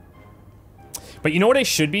 But you know what I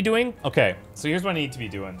should be doing? Okay, so here's what I need to be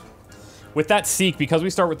doing. With that Seek, because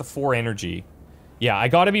we start with the 4 energy, yeah, I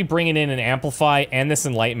gotta be bringing in an Amplify and this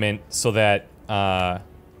Enlightenment so that,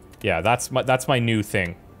 yeah, that's my new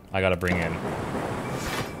thing I gotta bring in.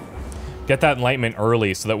 Get that Enlightenment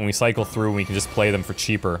early so that when we cycle through, we can just play them for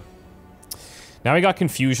cheaper. Now we got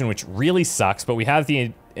Confusion, which really sucks, but we have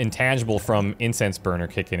the Intangible from Incense Burner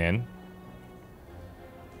kicking in.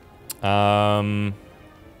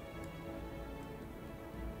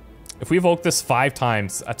 If we evoke this 5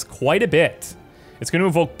 times, that's quite a bit. It's going to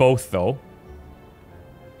evoke both, though.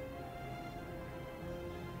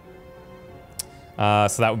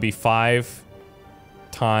 So that would be 5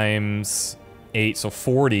 times 8, so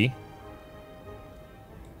 40.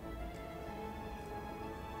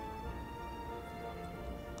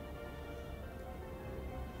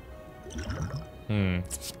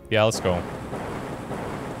 Yeah, let's go.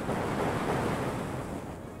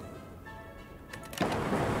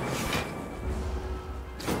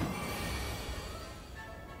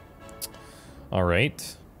 All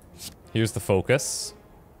right. Here's the focus.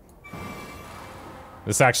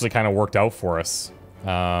 This actually kind of worked out for us.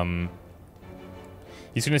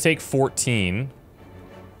 He's going to take 14.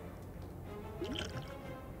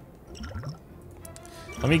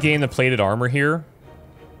 Let me gain the plated armor here.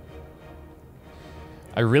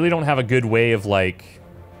 I really don't have a good way of, like,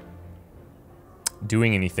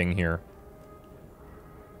 doing anything here.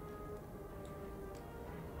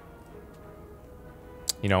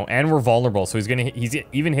 You know, and we're vulnerable, so he's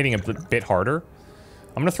even hitting a bit harder.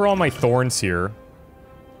 I'm gonna throw on my thorns here.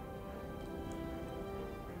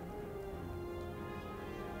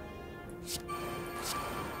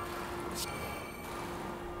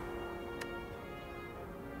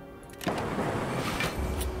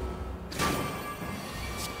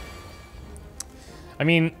 I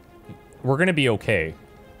mean, we're gonna be okay.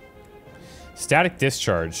 Static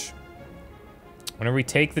discharge. Whenever we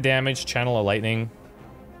take the damage, channel a lightning.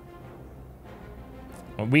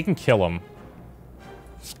 Well, we can kill him.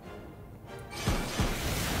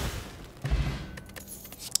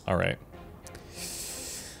 Alright.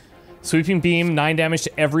 Sweeping beam, 9 damage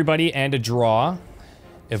to everybody and a draw.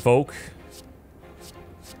 Evoke.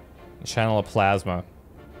 Channel a plasma.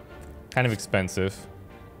 Kind of expensive.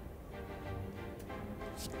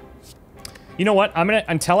 You know what? I'm gonna,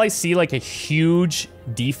 until I see like a huge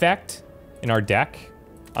defect in our deck,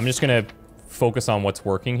 I'm just gonna focus on what's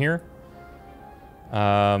working here.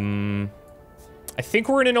 I think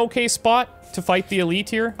we're in an okay spot to fight the elite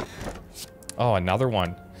here. Oh, another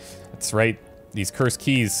one. That's right. These cursed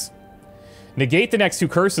keys. Negate the next 2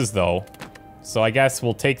 curses, though. So I guess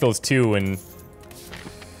we'll take those 2 and...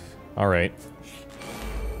 Alright.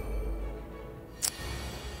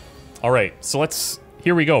 Alright, so let's...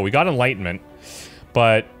 Here we go. We got Enlightenment.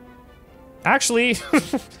 But... Actually,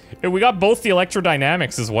 we got both the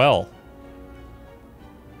electrodynamics as well.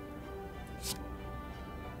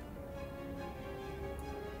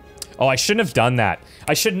 Oh, I shouldn't have done that.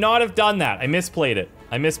 I should not have done that. I misplayed it.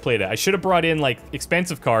 I misplayed it. I should have brought in, like,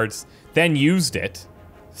 expensive cards, then used it.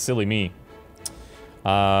 Silly me.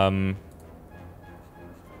 So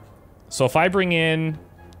if I bring in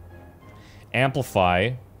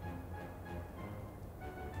Amplify,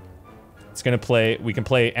 it's gonna play, we can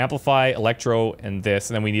play Amplify, Electro, and this,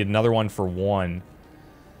 and then we need another one for 1.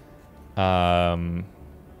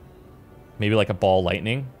 Maybe like a Ball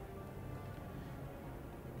Lightning.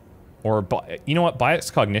 Or, you know what? Bias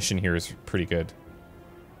Cognition here is pretty good.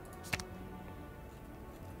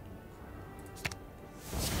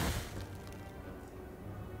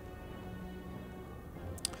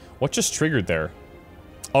 What just triggered there?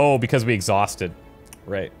 Oh, because we exhausted.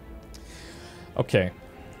 Right. Okay.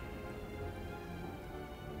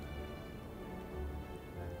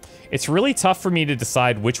 It's really tough for me to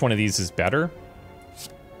decide which one of these is better.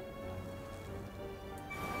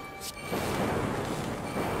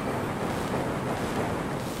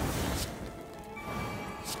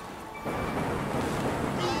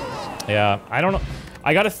 Yeah, I don't know.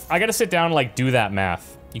 I gotta sit down and, like, do that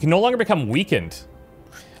math. You can no longer become weakened.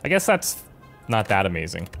 I guess that's not that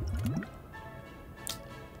amazing.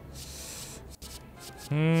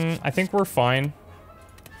 I think we're fine.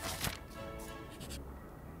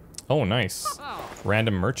 Oh, nice.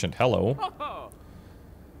 Random merchant, hello.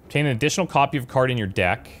 Obtain an additional copy of a card in your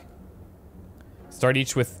deck. Start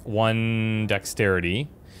each with 1 dexterity.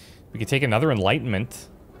 We could take another enlightenment.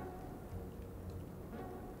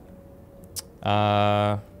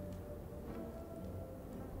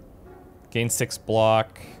 Gain 6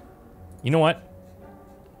 block. You know what?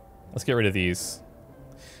 Let's get rid of these.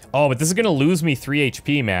 Oh, but this is gonna lose me 3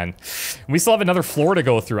 HP, man. We still have another floor to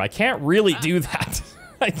go through. I can't really do that.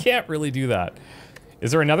 I can't really do that.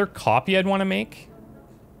 Is there another copy I'd want to make?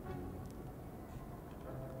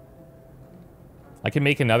 I can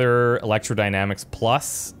make another Electrodynamics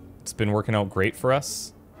Plus. It's been working out great for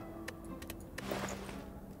us.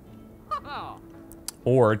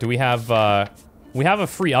 Or do we have a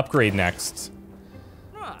free upgrade next?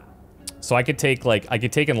 So I could take, like, I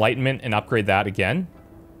could take Enlightenment and upgrade that again.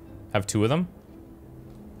 Have 2 of them.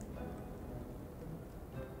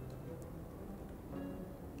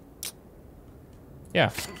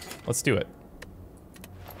 Yeah, let's do it.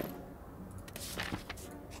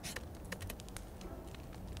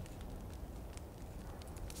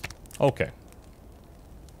 Okay.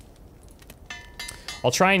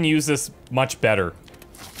 I'll try and use this much better.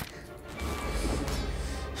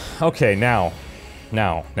 Okay, now.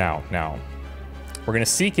 We're gonna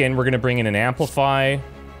seek in, we're gonna bring in an Amplify.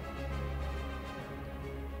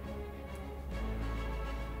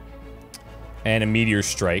 And a Meteor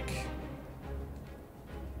Strike.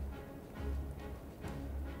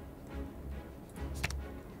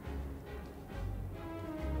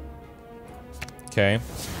 Okay.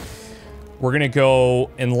 We're gonna go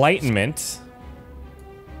Enlightenment.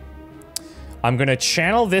 I'm gonna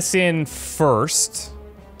channel this in first,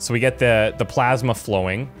 so we get the plasma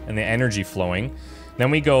flowing and the energy flowing.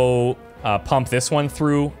 Then we go pump this one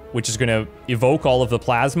through, which is gonna evoke all of the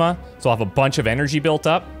plasma, so I'll have a bunch of energy built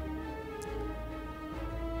up.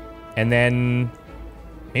 And then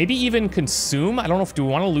maybe even consume? I don't know if, do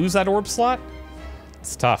we want to lose that orb slot?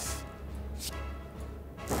 It's tough.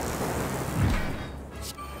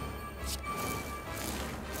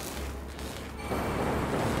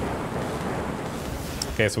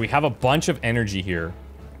 Okay, so we have a bunch of energy here.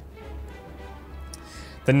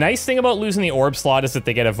 The nice thing about losing the orb slot is that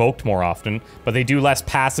they get evoked more often, but they do less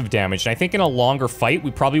passive damage. And I think in a longer fight,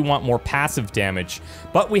 we probably want more passive damage.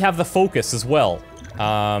 But we have the focus as well.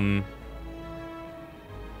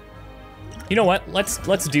 You know what?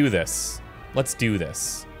 Let's do this. Let's do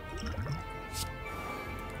this.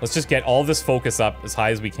 Let's just get all this focus up as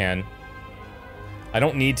high as we can. I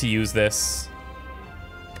don't need to use this.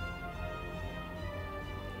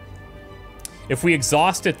 If we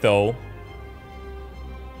exhaust it, though,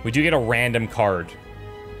 we do get a random card.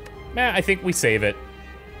 I think we save it.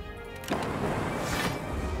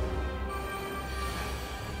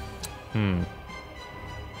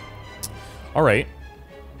 Alright.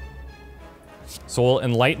 So we'll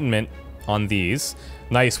Enlightenment on these.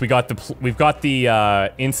 Nice, we've got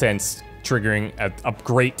the incense triggering at a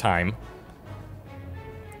great time.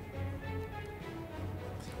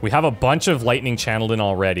 We have a bunch of lightning channeled in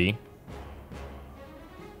already.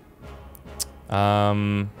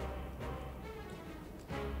 None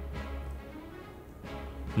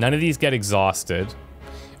of these get exhausted.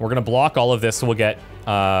 We're gonna block all of this, so we'll get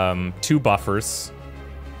 2 buffers.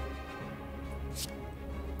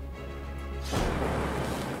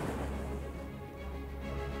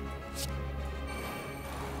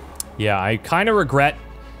 Yeah, I kind of regret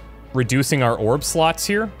reducing our orb slots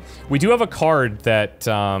here. We do have a card that,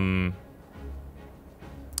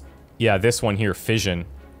 yeah, this one here, Fission,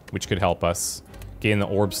 which could help us gain the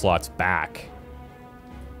orb slots back.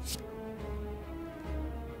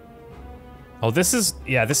 Oh, this is,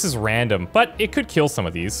 yeah, this is random, but it could kill some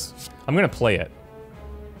of these. I'm gonna play it.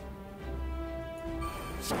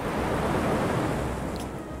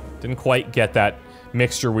 Didn't quite get that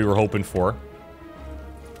mixture we were hoping for.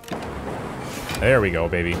 There we go,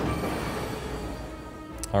 baby.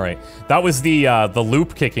 All right, that was the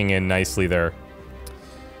loop kicking in nicely there.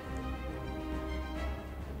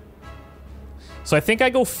 So I think I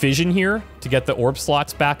go Fission here to get the orb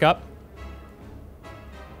slots back up.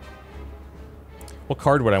 What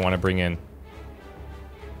card would I want to bring in?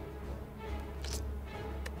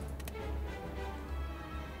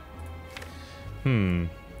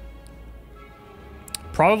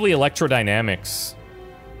 Probably Electrodynamics.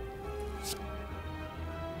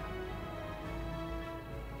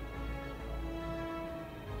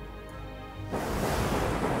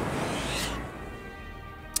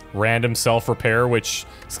 Random self-repair, which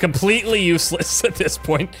is completely useless at this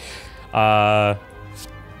point. But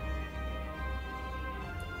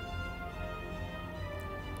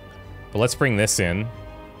let's bring this in.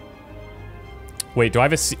 Wait, do I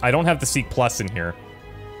have I don't have the Seek Plus in here.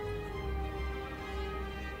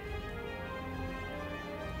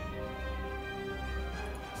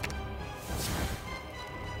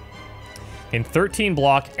 In 13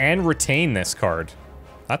 block and retain this card.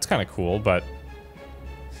 That's kind of cool, but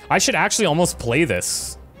I should actually almost play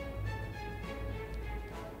this.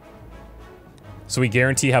 So we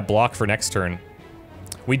guarantee have block for next turn.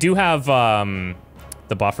 We do have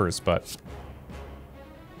the buffers, but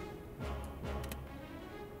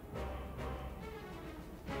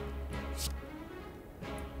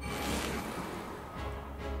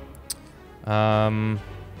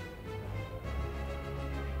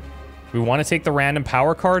we want to take the random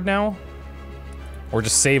power card now? Or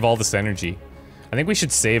just save all this energy? I think we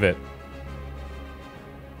should save it.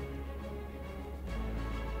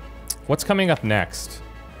 What's coming up next?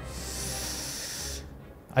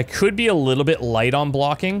 I could be a little bit light on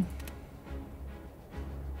blocking.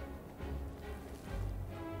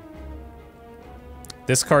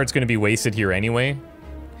 This card's going to be wasted here anyway.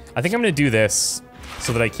 I think I'm going to do this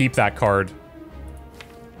so that I keep that card.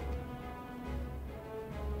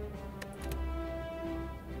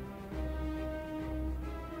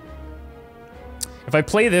 If I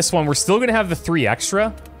play this one, we're still going to have the 3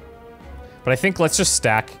 extra. But I think let's just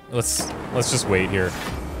stack. Let's just wait here.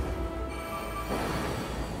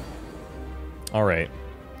 All right.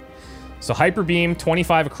 So Hyper Beam,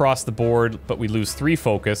 25 across the board, but we lose 3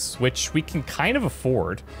 focus, which we can kind of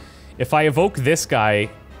afford. If I evoke this guy,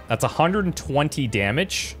 that's 120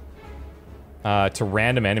 damage. to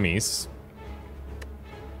random enemies.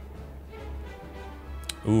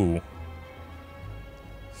 Ooh.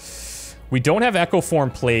 We don't have Echo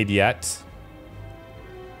Form played yet.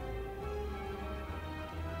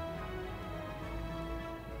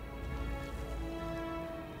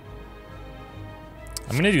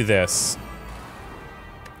 I'm gonna do this.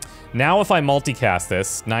 Now if I multicast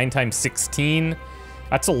this, 9 times 16,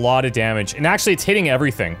 that's a lot of damage. And actually it's hitting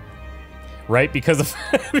everything. Right? Because of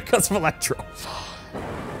because of Electro.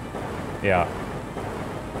 Yeah.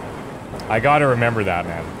 I gotta remember that,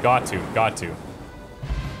 man. Got to.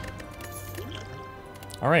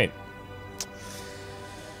 Alright.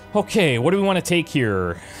 Okay, what do we want to take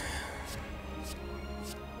here?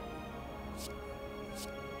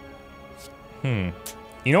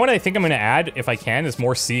 You know what I think I'm gonna add, if I can, is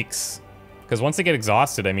more Seeks. Because once they get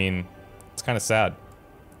exhausted, I mean, it's kind of sad.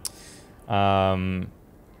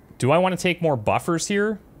 Do I want to take more buffers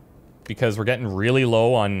here? Because we're getting really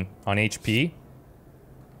low on HP.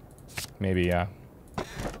 Maybe, yeah.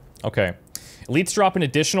 Okay. Elites drop an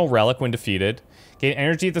additional relic when defeated. Gain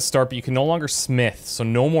energy at the start, but you can no longer smith, so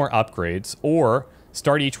no more upgrades. Or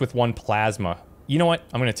start each with 1 plasma. You know what?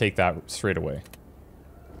 I'm gonna take that straight away.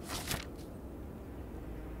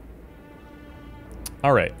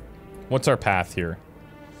 Alright. What's our path here?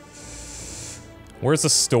 Where's the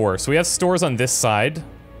store? So we have stores on this side.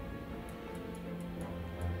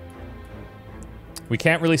 We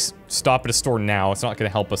can't really stop at a store now. It's not going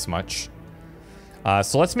to help us much.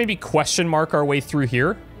 So let's maybe question mark our way through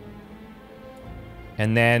here.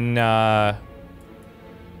 And then,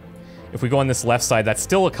 if we go on this left side, that's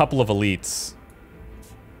still a couple of elites.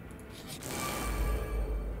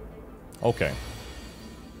 Okay.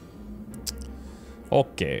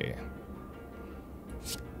 Okay.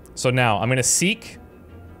 So now, I'm going to seek.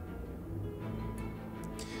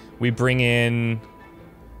 We bring in...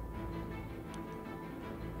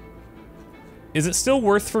 Is it still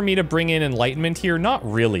worth for me to bring in Enlightenment here? Not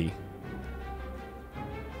really.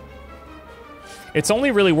 It's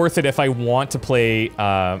only really worth it if I want to play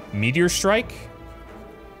Meteor Strike.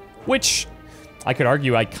 Which, I could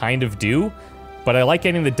argue I kind of do. But I like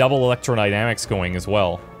getting the double electrodynamics going as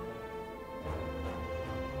well.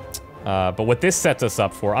 But what this sets us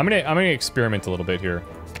up for... I'm gonna experiment a little bit here.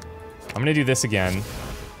 I'm gonna do this again.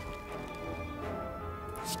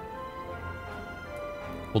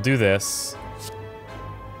 We'll do this.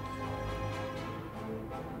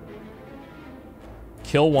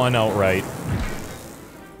 Kill one outright.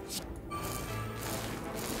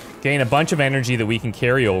 Gain a bunch of energy that we can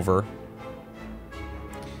carry over.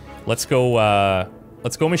 Let's go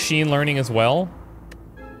machine learning as well.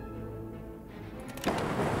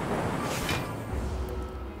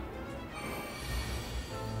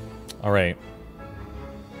 All right.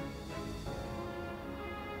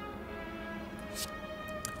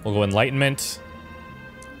 We'll go Enlightenment.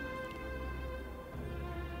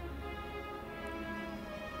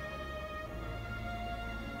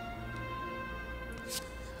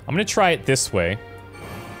 I'm gonna try it this way.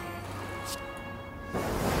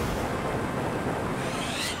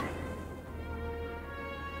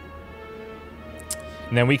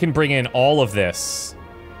 And then we can bring in all of this.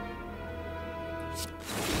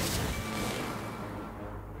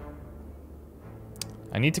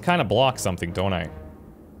 I need to kind of block something, don't I?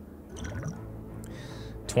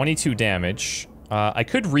 22 damage. I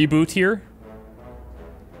could reboot here.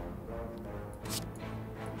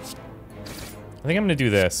 I think I'm gonna do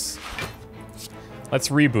this. Let's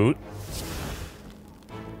reboot.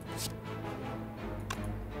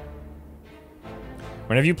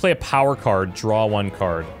 Whenever you play a power card, draw 1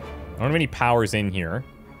 card. I don't have any powers in here.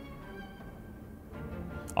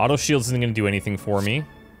 Auto shields isn't gonna do anything for me.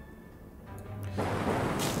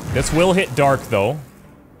 This will hit dark, though.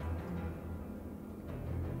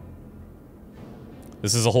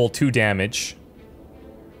 This is a whole 2 damage.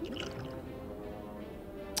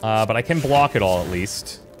 But I can block it all, at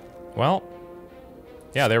least. Well.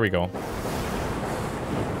 Yeah, there we go.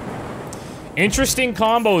 Interesting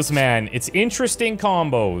combos, man. It's interesting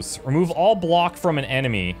combos. Remove all block from an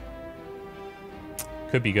enemy.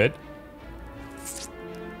 Could be good.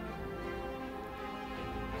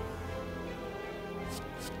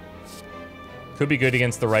 Could be good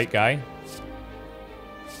against the right guy.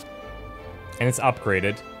 And it's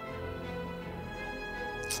upgraded.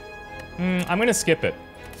 I'm gonna skip it.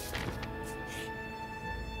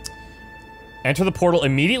 Enter the portal,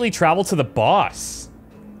 immediately travel to the boss.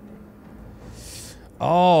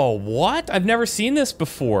 Oh, what? I've never seen this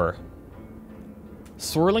before.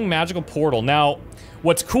 Swirling magical portal. Now,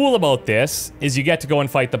 what's cool about this is you get to go and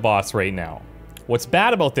fight the boss right now. What's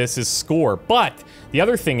bad about this is score, but the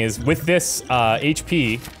other thing is, with this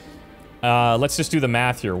HP, let's just do the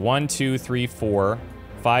math here. 1, 2, 3, 4,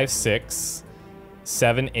 5, 6,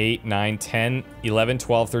 7, 8, 9, 10, 11,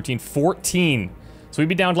 12, 13, 14. So we'd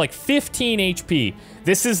be down to like 15 HP.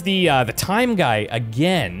 This is the time guy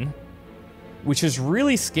again, which is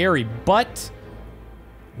really scary, but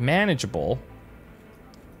manageable.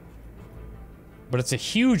 But it's a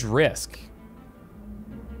huge risk.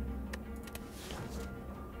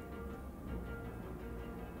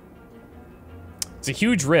 It's a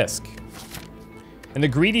huge risk. And the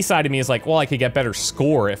greedy side of me is like, well, I could get better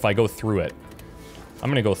score if I go through it. I'm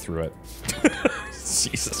gonna go through it.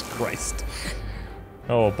 Jesus Christ.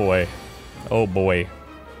 Oh boy. Oh boy.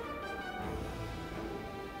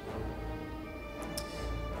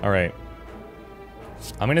 Alright.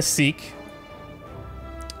 I'm gonna seek.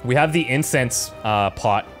 We have the incense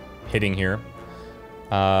pot hitting here.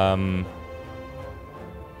 I'm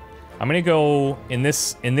gonna go in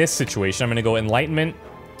this situation. I'm gonna go Enlightenment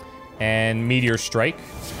and Meteor Strike.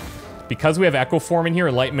 Because we have Echo Form in here,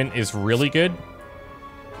 Enlightenment is really good.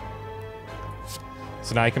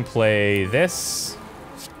 So now I can play this.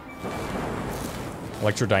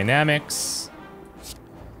 Electrodynamics.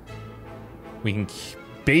 We can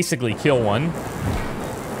basically kill one.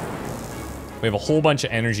 We have a whole bunch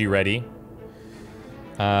of energy ready.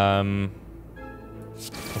 Let's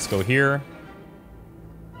go here.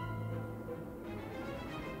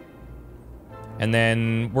 And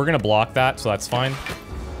then we're gonna block that, so that's fine.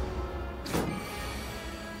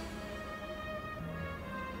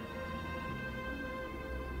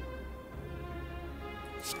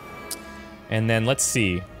 And then let's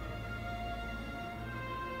see.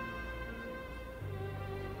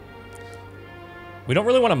 We don't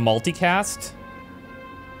really want to multicast.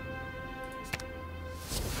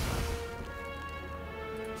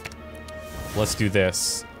 Let's do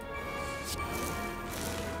this.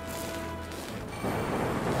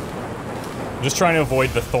 I'm just trying to avoid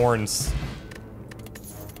the thorns.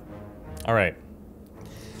 Alright.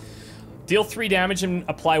 Deal 3 damage and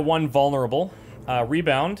apply 1 vulnerable.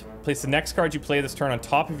 Rebound. Place the next card you play this turn on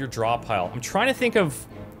top of your draw pile. I'm trying to think of...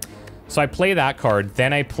 So I play that card,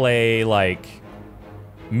 then I play, like,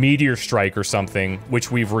 Meteor Strike or something,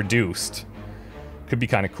 which we've reduced. Could be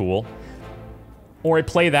kind of cool. Or I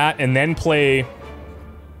play that and then play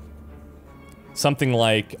something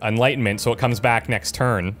like Enlightenment, so it comes back next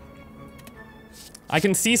turn. I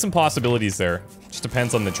can see some possibilities there. Just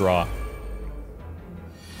depends on the draw.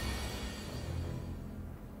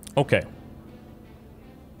 Okay.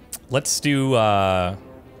 Let's do, we'll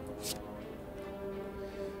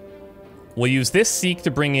use this Seek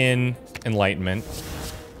to bring in Enlightenment.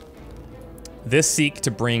 This Seek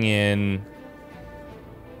to bring in...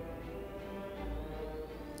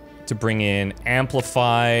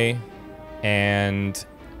 Amplify and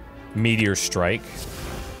Meteor Strike.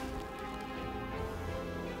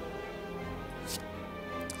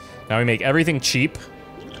 Now we make everything cheap.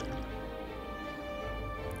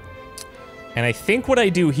 And I think what I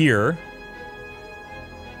do here...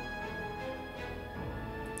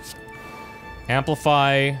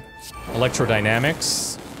 Amplify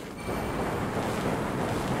Electrodynamics.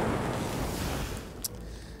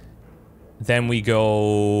 Then we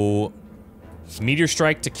go... Meteor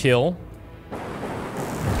Strike to kill.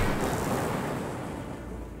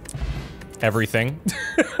 Everything.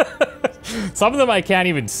 Some of them I can't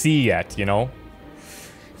even see yet, you know?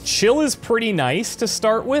 Chill is pretty nice to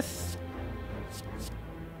start with.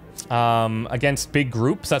 Against big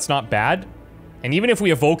groups, that's not bad. And even if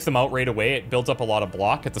we evoke them out right away, it builds up a lot of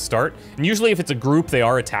block at the start. And usually if it's a group, they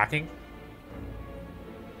are attacking.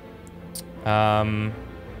 Yeah,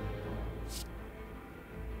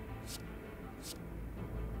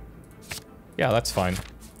 that's fine.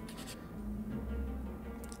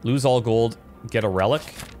 Lose all gold, get a relic.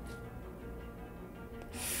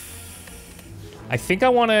 I think I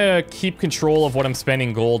want to keep control of what I'm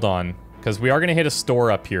spending gold on, because we are going to hit a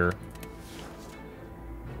store up here.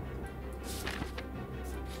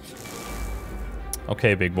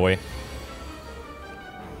 Okay, big boy.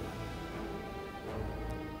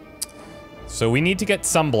 So we need to get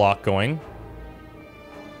some block going.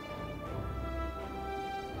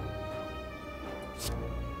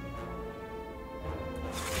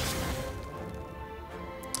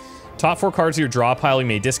 Top 4 cards of your draw pile, you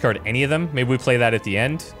may discard any of them. Maybe we play that at the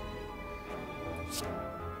end.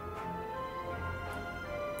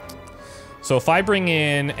 So if I bring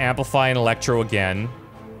in Amplify and Electro again,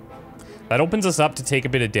 that opens us up to take a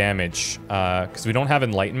bit of damage, because we don't have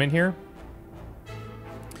Enlightenment here.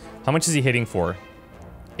 How much is he hitting for?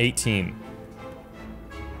 18.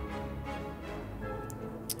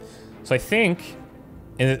 So I think...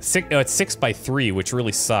 And it's 6x3, which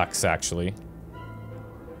really sucks, actually.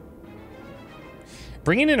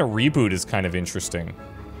 Bringing in a reboot is kind of interesting.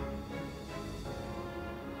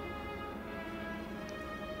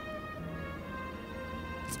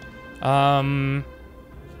 I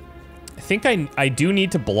think I do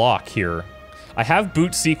need to block here. I have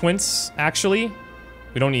boot sequence, actually.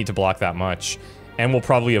 We don't need to block that much. And we'll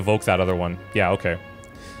probably evoke that other one. Yeah, okay.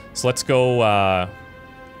 So let's go,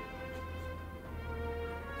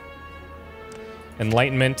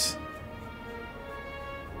 Enlightenment.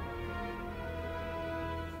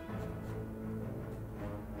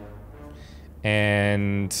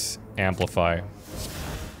 And Amplify.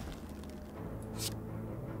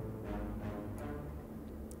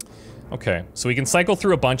 Okay, so we can cycle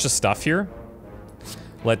through a bunch of stuff here.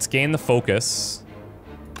 Let's gain the focus.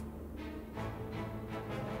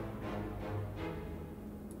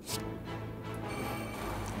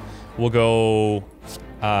 We'll go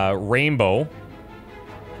Rainbow.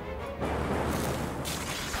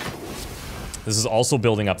 This is also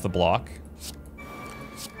building up the block.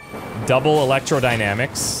 Double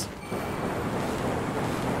Electrodynamics.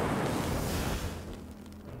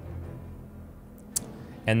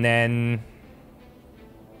 And then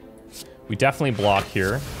we definitely block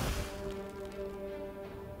here.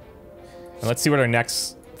 And let's see what our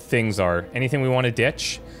next things are. Anything we want to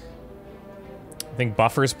ditch? I think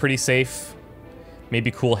Buffer's pretty safe.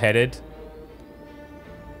 Maybe Cool-Headed.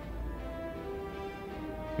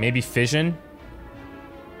 Maybe Fission.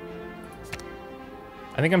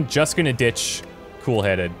 I think I'm just gonna ditch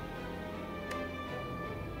Cool-Headed.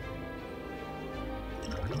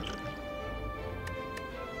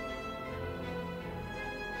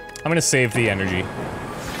 I'm gonna save the energy.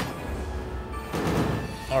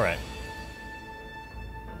 Alright.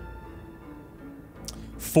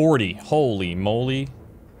 40. Holy moly.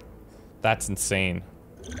 That's insane.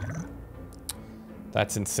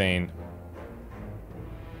 That's insane.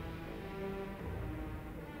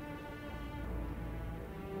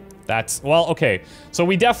 That's... Well, okay. So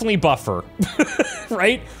we definitely buffer.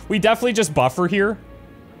 Right? We definitely just buffer here.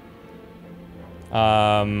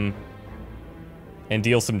 And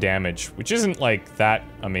deal some damage, which isn't, like, that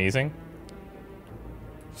amazing.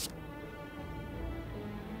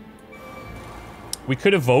 We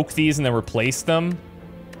could evoke these and then replace them.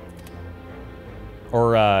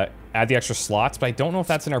 Or, add the extra slots, but I don't know if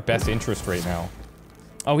that's in our best interest right now.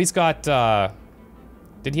 Oh, he's got,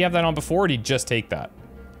 Did he have that on before, or did he just take that?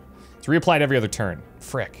 It's reapplied every other turn.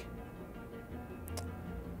 Frick.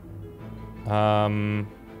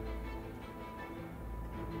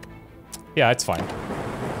 Yeah, it's fine.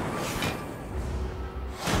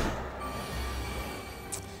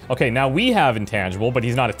 Okay, now we have Intangible, but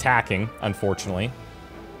he's not attacking, unfortunately.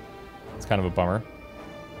 It's kind of a bummer.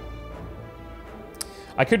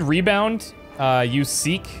 I could Rebound, use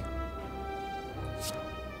Seek.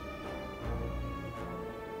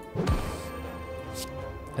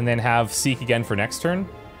 And then have Seek again for next turn.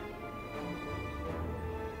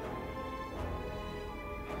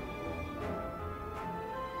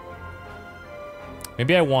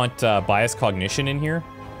 Maybe I want Bias Cognition in here.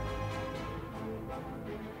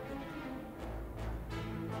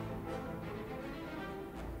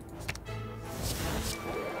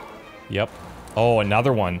 Yep. Oh,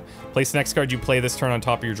 another one. Place the next card you play this turn on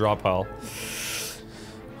top of your draw pile.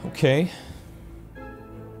 Okay.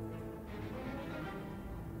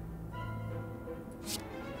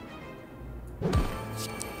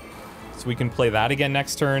 So we can play that again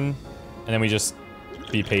next turn, and then we just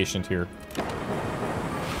be patient here.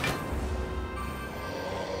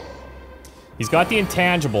 He's got the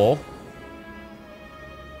Intangible.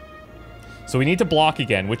 So we need to block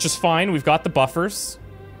again, which is fine. We've got the buffers.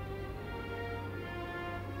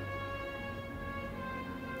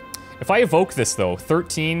 If I evoke this, though,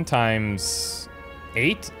 13 times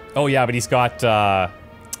 8? Oh, yeah, but he's got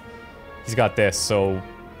this, so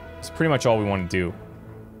it's pretty much all we want to do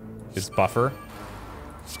is buffer.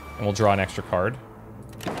 And we'll draw an extra card.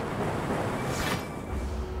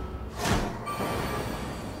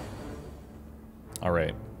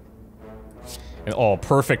 Alright. And oh,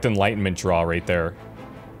 perfect Enlightenment draw right there.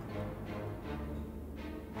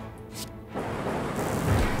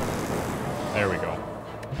 There we go.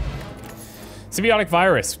 Symbiotic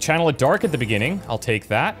Virus. Channel a Dark at the beginning. I'll take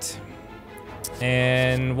that.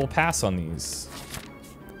 And we'll pass on these.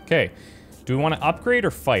 Okay. Do we want to upgrade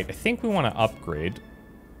or fight? I think we want to upgrade.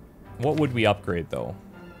 What would we upgrade, though?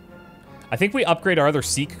 I think we upgrade our other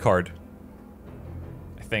Seek card.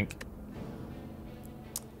 I think.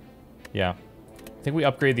 Yeah. I think we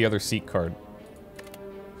upgrade the other Seek card.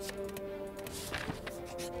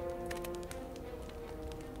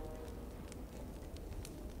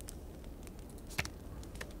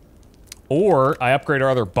 Or I upgrade our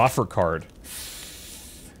other buffer card.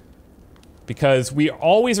 Because we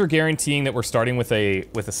always are guaranteeing that we're starting with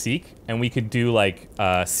a seek, and we could do like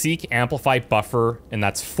seek, amplify, buffer, and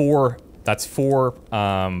that's four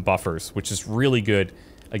buffers, which is really good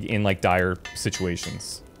in like dire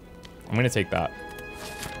situations. I'm gonna take that.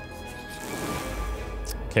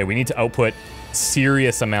 Okay, we need to output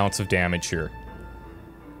serious amounts of damage here.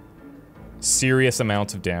 Serious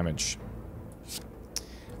amounts of damage.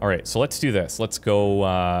 All right, so let's do this. Let's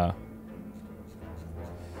go.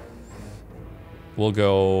 We'll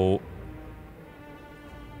go...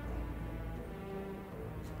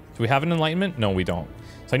 Do we have an enlightenment? No, we don't.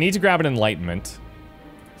 So I need to grab an enlightenment.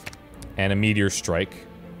 And a meteor strike.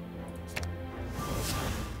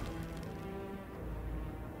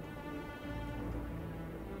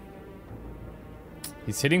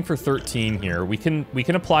 He's hitting for 13 here. We can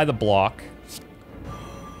apply the block.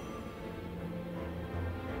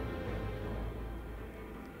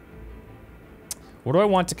 What do I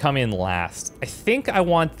want to come in last? I think I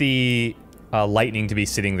want the lightning to be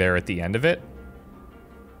sitting there at the end of it.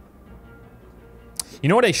 You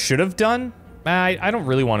know what I should have done? I don't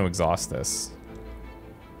really want to exhaust this.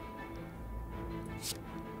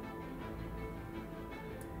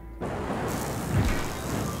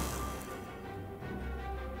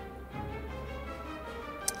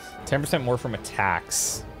 %10 more from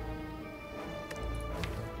attacks.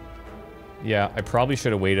 Yeah, I probably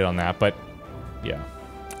should have waited on that, but... Yeah.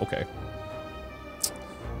 Okay.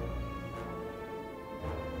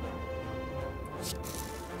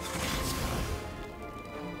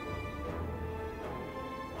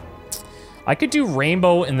 I could do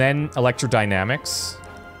rainbow and then electrodynamics.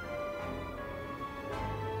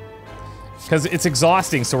 Because it's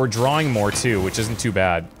exhausting, so we're drawing more too, which isn't too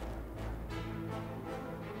bad.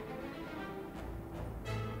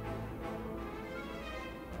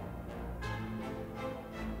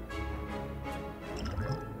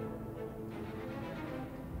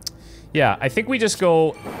 Yeah, I think we just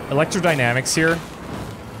go electrodynamics here.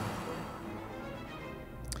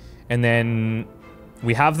 And then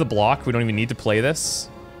we have the block. We don't even need to play this.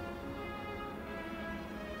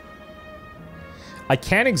 I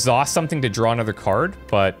can exhaust something to draw another card,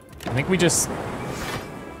 but I think we just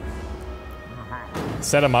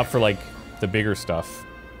set him up for, like, the bigger stuff.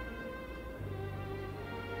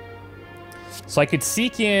 So I could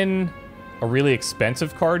seek in a really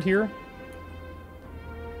expensive card here.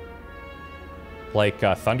 Like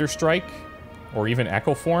Thunderstrike, or even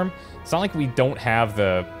Echo Form. It's not like we don't have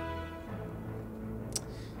the...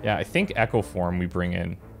 Yeah, I think Echo Form we bring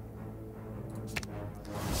in.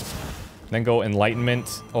 Then go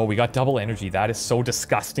Enlightenment. Oh, we got double energy. That is so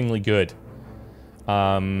disgustingly good.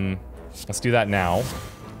 Let's do that now.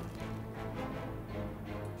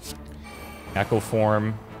 Echo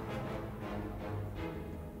Form.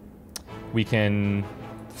 We can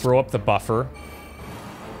throw up the buffer.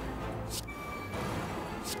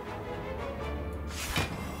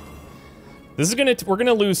 This is we're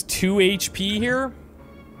gonna lose 2 HP here.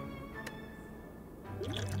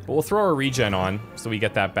 But we'll throw our regen on, so we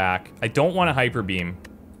get that back. I don't want a Hyper Beam.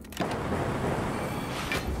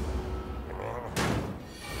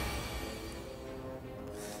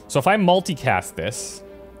 So if I multicast this...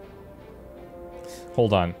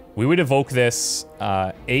 Hold on. We would evoke this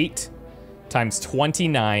 8 times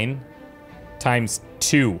 29 times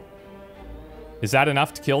 2. Is that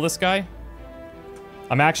enough to kill this guy?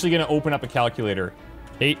 I'm actually going to open up a calculator.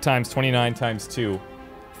 8 times 29 times 2.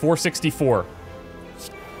 464.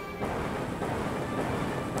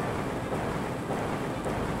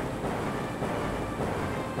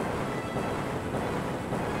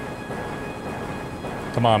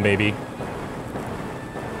 Come on, baby.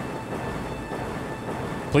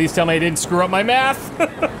 Please tell me I didn't screw up my math.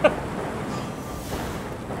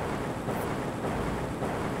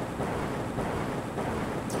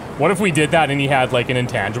 What if we did that and he had, like, an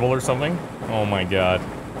intangible or something? Oh my god.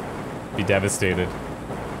 Be devastated.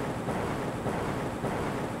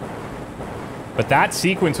 But that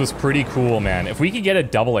sequence was pretty cool, man. If we could get a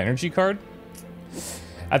double energy card...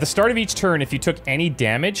 At the start of each turn, if you took any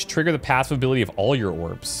damage, trigger the passive ability of all your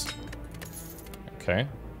orbs. Okay.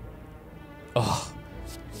 Oh,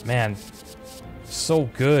 man. So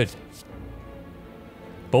good.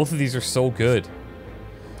 Both of these are so good.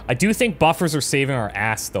 I do think buffers are saving our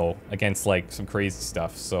ass, though, against, like, some crazy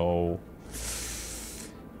stuff, so...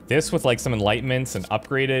 This with, like, some enlightenments and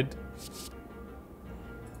upgraded.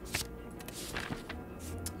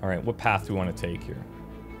 Alright, what path do we want to take here?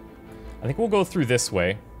 I think we'll go through this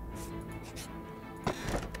way.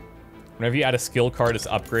 Whenever you add a skill card, it's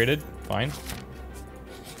upgraded. Fine.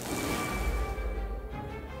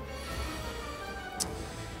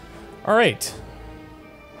 Alright.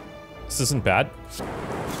 This isn't bad.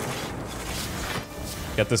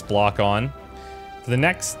 Get this block on. For the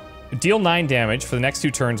next... Deal 9 damage. For the next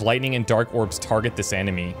 2 turns, lightning and dark orbs target this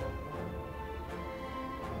enemy.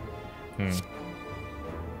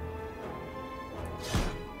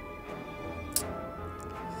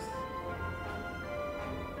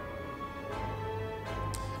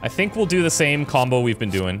 I think we'll do the same combo we've been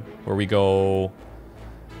doing, where we go...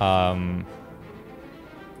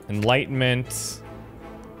 Enlightenment.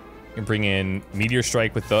 You bring in Meteor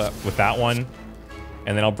Strike with that one.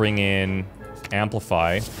 And then I'll bring in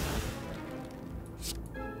Amplify.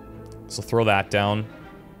 So throw that down.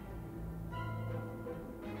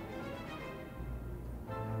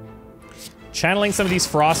 Channeling some of these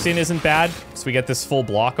frost in isn't bad, so we get this full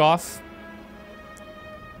block off.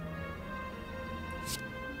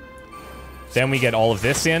 Then we get all of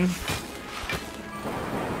this in.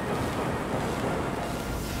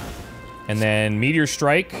 And then Meteor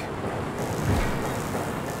Strike.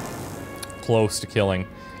 Close to killing.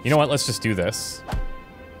 You know what? Let's just do this.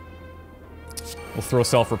 We'll throw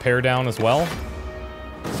Self-Repair down as well,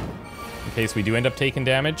 in case we do end up taking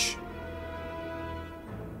damage.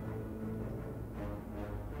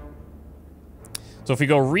 So if we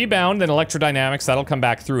go Rebound, then Electrodynamics, that'll come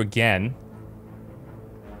back through again.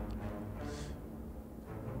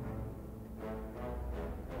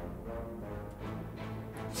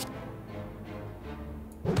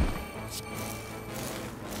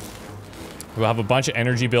 We'll have a bunch of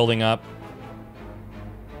energy building up.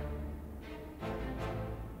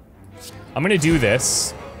 I'm gonna do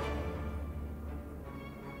this.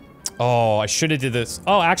 Oh, I should have did this.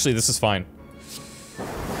 Oh, actually, this is fine.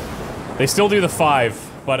 They still do the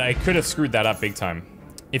 5, but I could have screwed that up big time.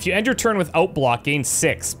 If you end your turn without block, gain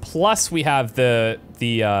 6. Plus, we have the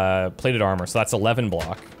plated armor, so that's 11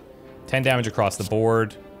 block. 10 damage across the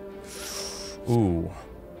board. Ooh.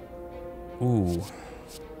 Ooh.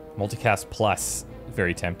 Multicast plus,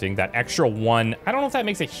 very tempting. That extra 1, I don't know if that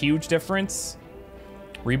makes a huge difference.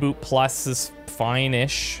 Reboot plus is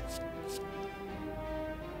fine-ish.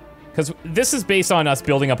 Because this is based on us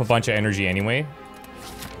building up a bunch of energy anyway.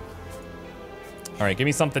 Alright, give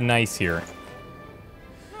me something nice here.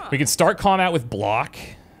 We can start combat with block.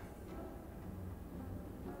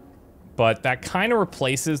 But that kind of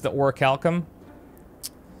replaces the Orichalcum.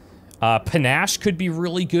 Panache could be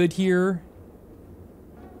really good here.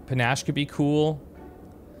 Panache could be cool.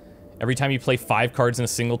 Every time you play 5 cards in a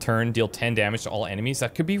single turn, deal 10 damage to all enemies.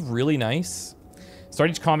 That could be really nice. Start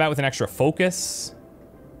each combat with an extra focus.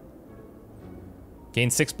 Gain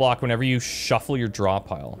 6 block whenever you shuffle your draw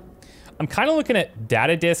pile. I'm kind of looking at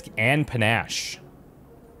Data Disc and Panache.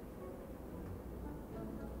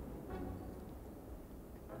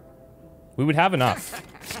 We would have enough.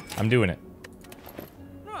 I'm doing it.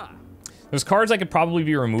 There's cards I could probably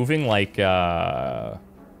be removing, like, man,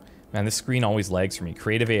 this screen always lags for me.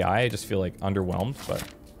 Creative AI, I just feel like underwhelmed, but...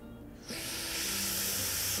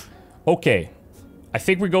 Okay. I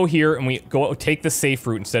think we go here and we go take the safe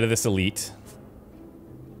route instead of this elite.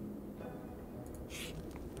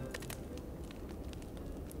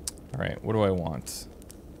 Alright, what do I want?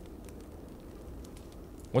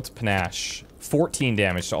 What's Panache? 14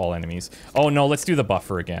 damage to all enemies. Oh no, let's do the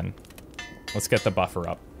buffer again. Let's get the buffer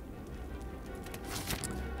up.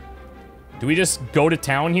 Do we just go to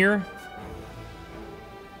town here?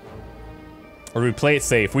 Or do we play it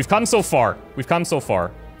safe? We've come so far. We've come so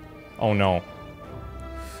far. Oh no.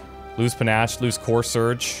 Lose Panache, lose Core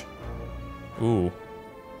Surge. Ooh.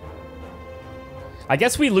 I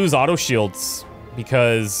guess we lose auto shields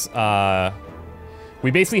because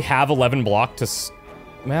we basically have 11 block to...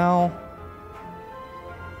 well...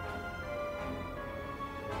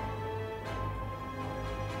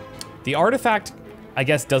 The artifact, I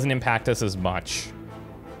guess, doesn't impact us as much.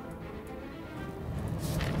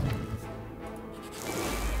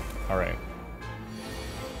 Alright.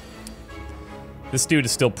 This dude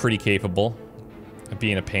is still pretty capable of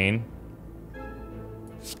being a pain.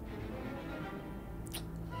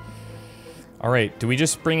 Alright, do we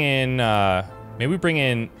just bring in, maybe we bring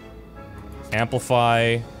in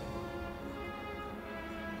Amplify.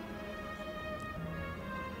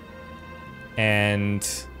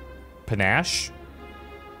 And Panache.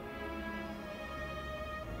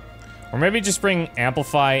 Or maybe just bring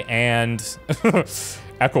Amplify and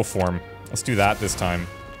Echo Form. Let's do that this time.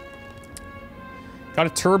 Got a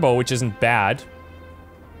Turbo, which isn't bad.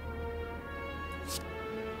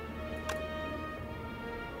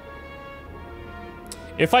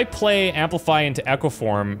 If I play Amplify into Echo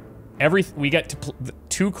Form, we get to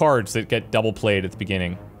 2 cards that get double played at the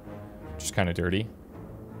beginning. Which is kind of dirty.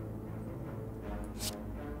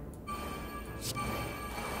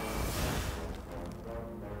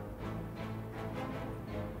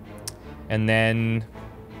 And then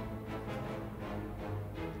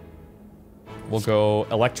we'll go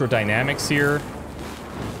electrodynamics here.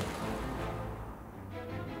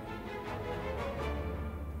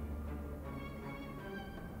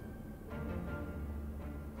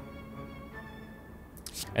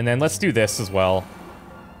 And then let's do this as well.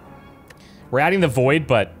 We're adding the void,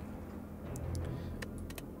 but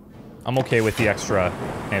I'm okay with the extra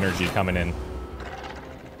energy coming in.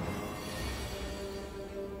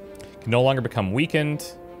 Can no longer become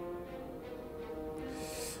weakened.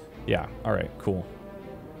 Yeah, alright, cool.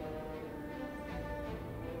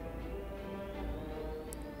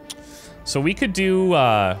 So we could do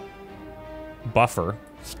buffer.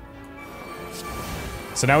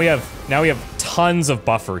 So now we have tons of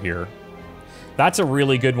buffer here. That's a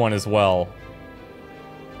really good one as well.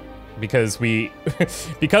 Because we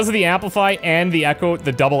because of the amplify and the echo,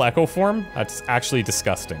 the double echo form, that's actually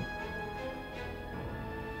disgusting.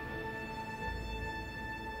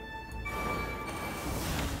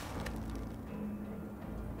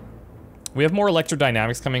 We have more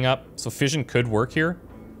electrodynamics coming up, so fission could work here.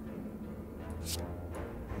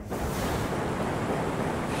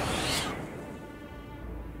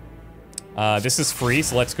 This is free,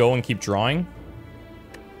 so let's go and keep drawing.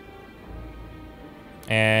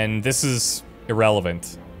 And this is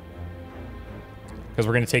irrelevant. Because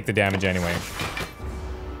we're going to take the damage anyway.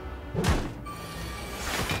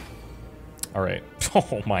 Alright.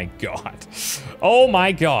 Oh my god. Oh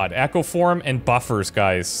my god. Echo form and buffers,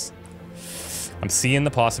 guys. I'm seeing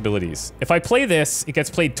the possibilities. If I play this, it gets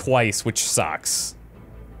played twice, which sucks.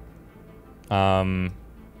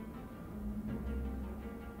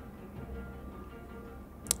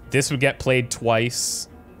 This would get played twice.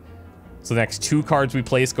 So the next 2 cards we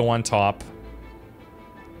place go on top.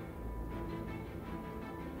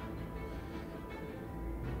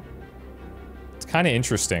 It's kind of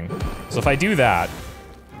interesting. So if I do that,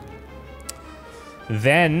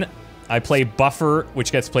 then I play buffer,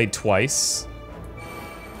 which gets played twice.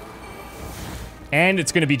 And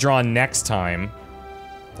it's going to be drawn next time.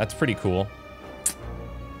 That's pretty cool.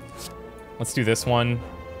 Let's do this one.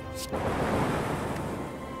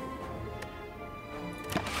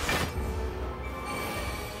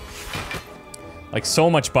 Like, so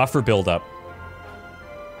much buffer buildup.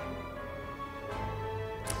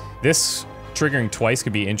 This triggering twice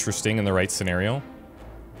could be interesting in the right scenario.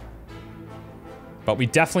 But we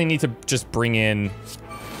definitely need to just bring in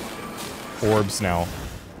orbs now.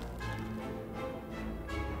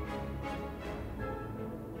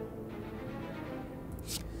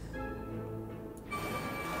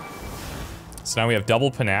 So now we have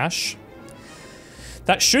double panache.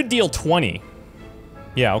 That should deal 20.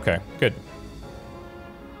 Yeah, okay, good.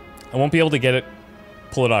 I won't be able to get it,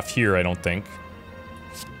 pull it off here, I don't think.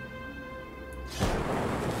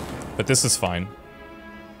 But this is fine.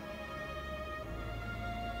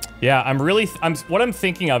 Yeah, what I'm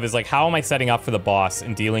thinking of is like, how am I setting up for the boss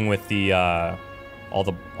and dealing with the, all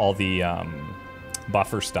the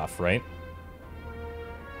buffer stuff, right?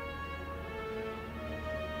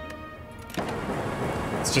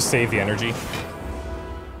 Let's just save the energy.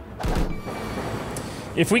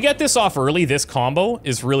 If we get this off early, this combo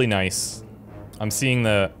is really nice. I'm seeing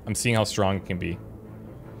how strong it can be.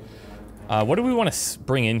 What do we want to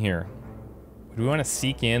bring in here? Do we want to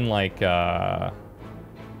seek in like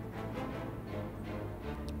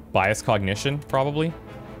bias cognition, probably?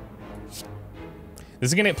 This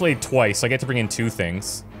is gonna get played twice, so I get to bring in 2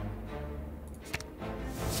 things.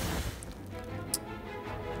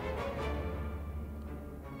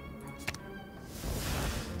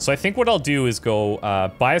 So I think what I'll do is go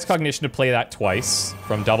bias cognition to play that twice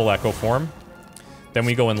from double echo form. Then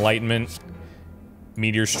we go enlightenment,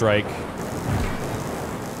 meteor strike,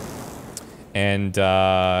 and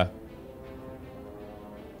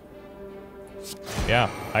yeah,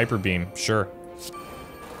 hyper beam, sure.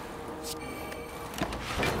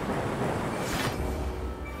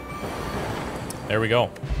 There we go.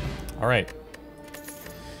 All right.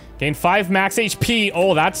 Gain 5 max HP.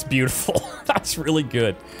 Oh, that's beautiful. That's really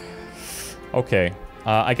good. Okay.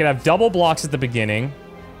 I could have double blocks at the beginning.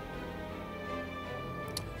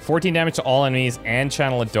 14 damage to all enemies and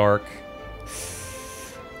channel a dark.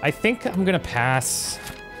 I think I'm gonna pass.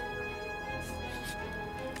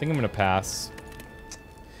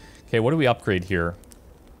 Okay, what do we upgrade here?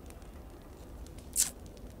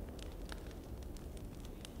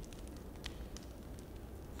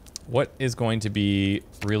 What is going to be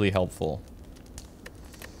really helpful?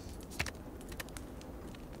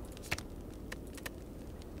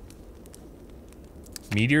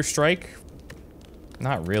 Meteor strike?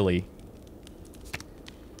 Not really.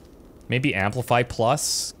 Maybe amplify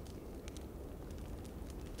plus?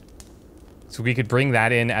 So we could bring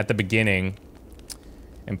that in at the beginning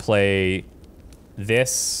and play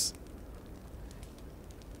this.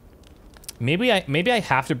 Maybe I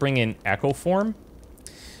have to bring in Echo Form.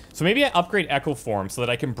 So maybe I upgrade Echo Form so that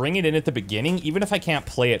I can bring it in at the beginning, even if I can't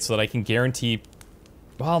play it, so that I can guarantee...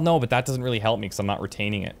 Well, no, but that doesn't really help me because I'm not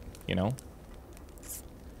retaining it, you know?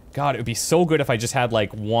 God, it would be so good if I just had,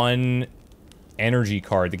 like, one energy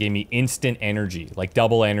card that gave me instant energy. Like,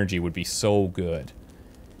 double energy would be so good.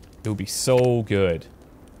 It would be so good.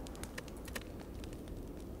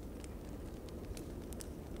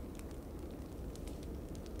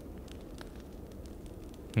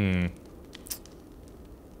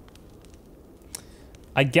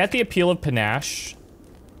 I get the appeal of panache,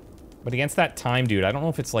 but against that time, dude, I don't know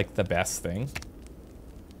if it's, like, the best thing.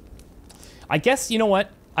 I guess, you know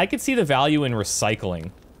what? I could see the value in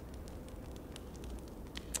recycling.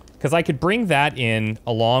 Because I could bring that in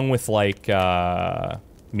along with, like,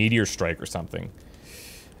 Meteor Strike or something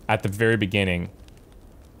at the very beginning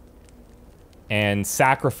and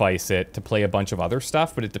sacrifice it to play a bunch of other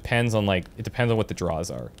stuff, but it depends on, like, it depends on what the draws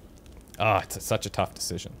are. Ah, it's such a tough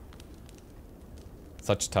decision.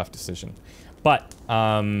 Such a tough decision. But,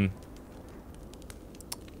 I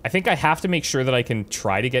think I have to make sure that I can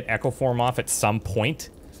try to get Echo Form off at some point.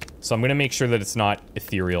 So I'm gonna make sure that it's not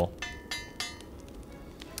ethereal.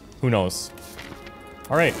 Who knows?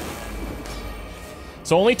 Alright.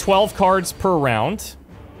 So only 12 cards per round.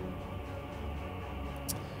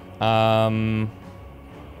 So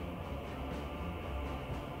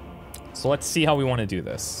let's see how we want to do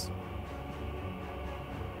this.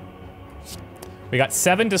 We got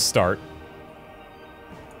 7 to start.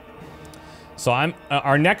 So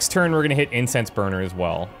our next turn we're gonna hit Incense Burner as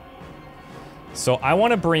well. So I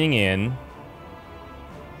want to bring in...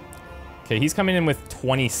 Okay, he's coming in with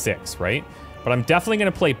 26, right? But I'm definitely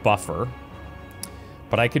gonna play Buffer.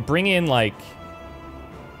 But I could bring in, like...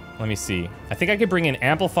 Let me see. I think I could bring in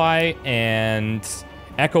Amplify and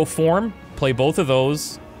Echo Form. Play both of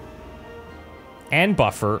those. And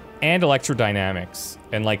Buffer. And Electrodynamics.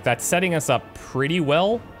 And, like, that's setting us up pretty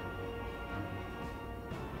well.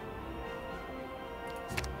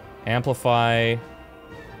 Amplify.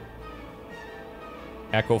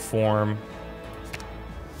 Echo Form.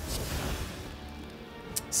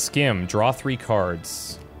 Skim. Draw 3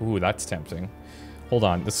 cards. Ooh, that's tempting. Hold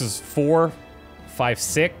on. This is 4, 5,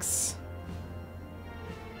 6.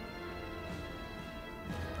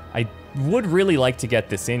 I would really like to get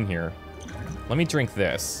this in here. Let me drink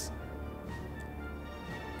this.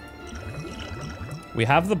 We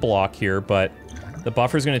have the block here, but the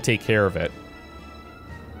buffer's going to take care of it.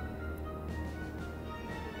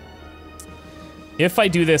 If I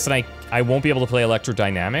do this, and I won't be able to play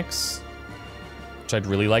Electrodynamics, which I'd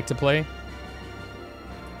really like to play.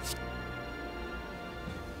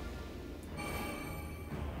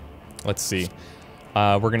 Let's see.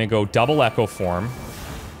 We're going to go double Echo Form.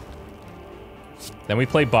 Then we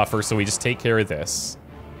play Buffer, so we just take care of this.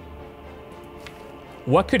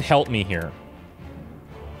 What could help me here?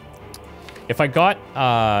 If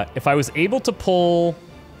I was able to pull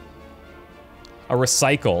a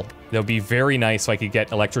Recycle, that would be very nice so I could get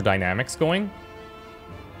Electrodynamics going.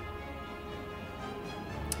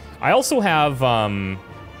 I also have,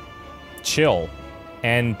 Chill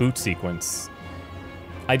and Boot Sequence.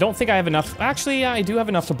 I don't think I have enough. Actually, yeah, I do have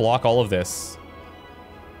enough to block all of this.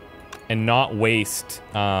 And not waste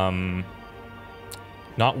the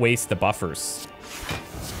buffers.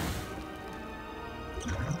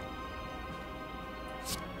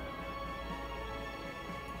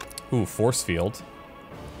 Ooh, Force Field.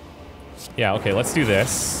 Yeah, okay, let's do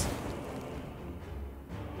this.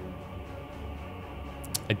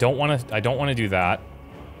 I don't want to do that.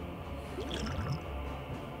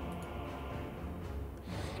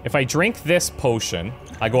 If I drink this potion,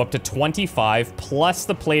 I go up to 25 plus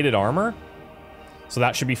the plated armor. So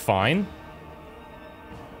that should be fine.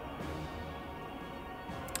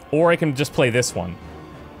 Or I can just play this one.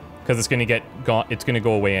 Because it's gonna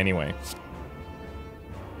go away anyway.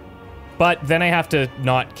 But then I have to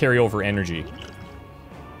not carry over energy.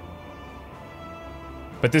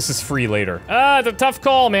 But this is free later. Ah, it's a tough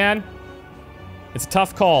call, man. It's a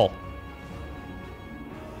tough call.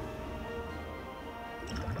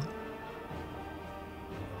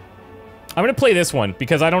 I'm gonna play this one,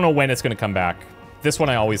 because I don't know when it's gonna come back. This one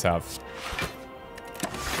I always have.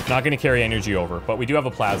 Not gonna carry energy over, but we do have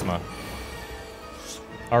a plasma.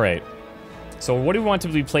 Alright. So what do we want to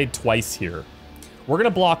be played twice here? We're gonna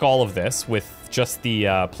block all of this with just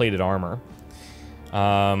the plated armor.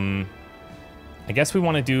 I guess we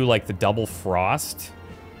want to do like the double frost.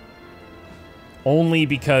 Only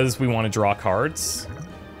because we want to draw cards.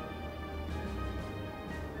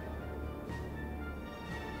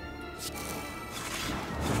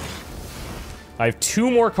 I have 2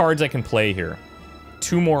 more cards I can play here.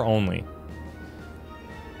 2 more only.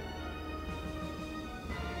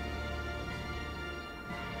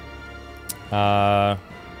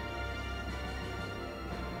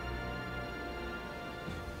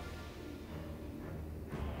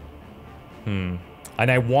 And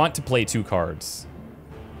I want to play 2 cards.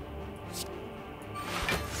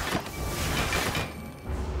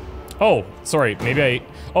 Oh, sorry. Maybe I...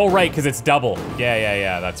 Oh, right, because it's double.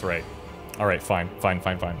 Yeah, that's right. All right, fine.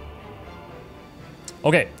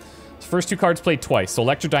 Okay, so first 2 cards played twice. So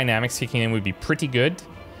Electrodynamics kicking in would be pretty good.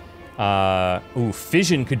 Ooh,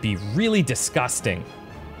 Fission could be really disgusting.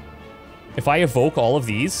 If I evoke all of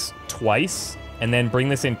these twice, and then bring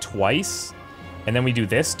this in twice, and then we do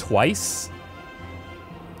this twice,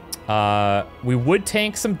 we would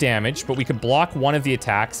tank some damage, but we could block one of the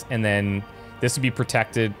attacks, and then this would be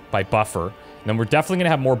protected by buffer. And then we're definitely going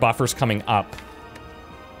to have more buffers coming up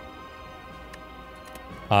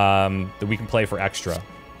that we can play for extra.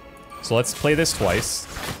 So let's play this twice.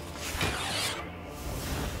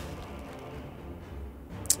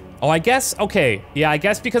 Oh, I guess, okay. Yeah, I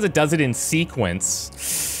guess because it does it in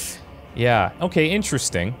sequence. Yeah, okay,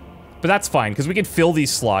 interesting. But that's fine, because we can fill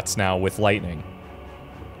these slots now with lightning.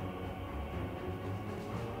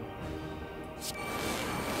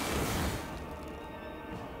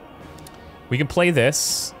 We can play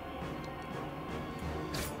this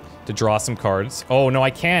to draw some cards. Oh, no,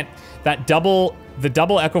 I can't. The double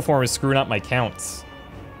Echo Form is screwing up my counts.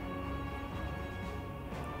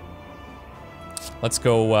 Let's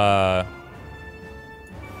go,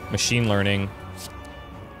 machine learning.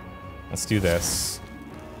 Let's do this.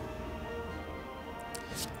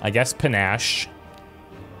 I guess Panache.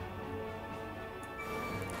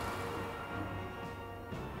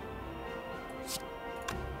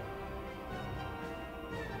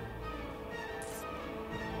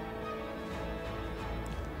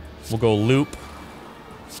 We'll go Loop,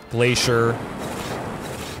 Glacier,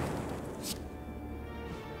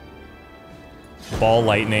 Ball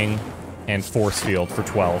Lightning, and Force Field for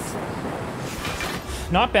 12.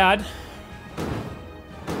 Not bad.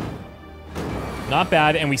 Not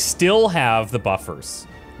bad, and we still have the buffers.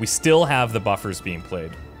 We still have the buffers being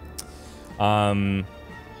played.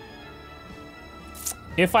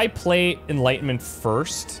 If I play Enlightenment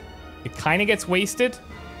first, it kind of gets wasted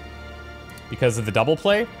because of the double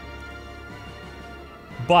play.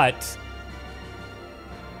 But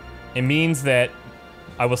it means that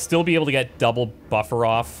I will still be able to get double buffer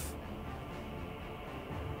off,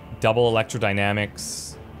 double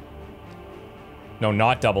electrodynamics. No,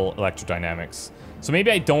 not double electrodynamics. So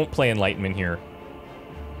maybe I don't play Enlightenment here.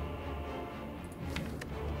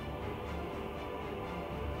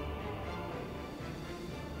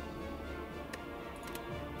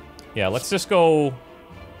 Yeah, let's just go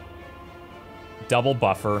double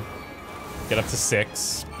buffer. Get up to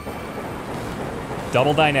 6.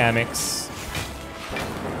 Double dynamics.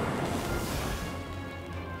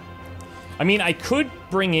 I mean, I could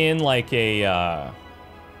bring in like a,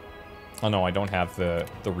 oh no, I don't have the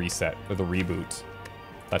reset or the reboot.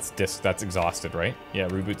 That's exhausted, right? Yeah,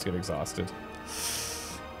 reboots get exhausted.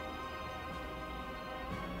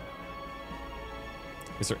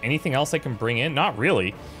 Is there anything else I can bring in? Not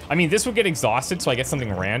really. I mean, this would get exhausted, so I get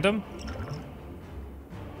something random.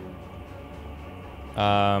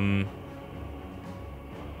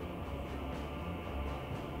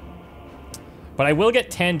 But I will get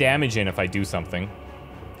 10 damage in if I do something.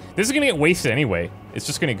 This is gonna get wasted anyway. It's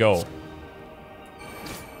just gonna go.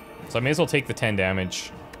 So I may as well take the 10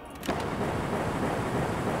 damage.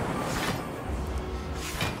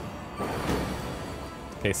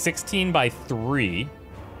 Okay, 16 by 3.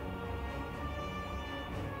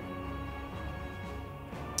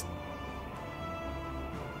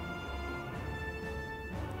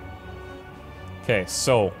 Okay,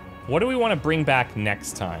 so what do we want to bring back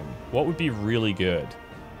next time? What would be really good?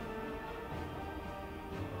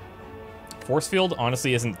 Force Field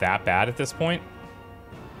honestly isn't that bad at this point.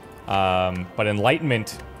 But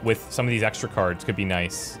Enlightenment with some of these extra cards could be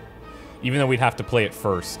nice. Even though we'd have to play it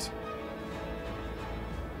first.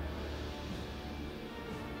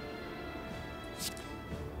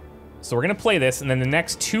 So we're going to play this, and then the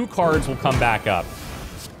next 2 cards will come back up.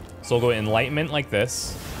 So we'll go Enlightenment like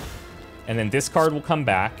this. And then this card will come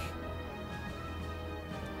back.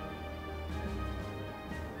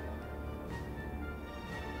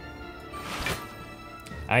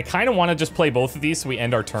 I kind of want to just play both of these so we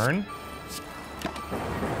end our turn.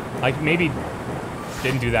 I maybe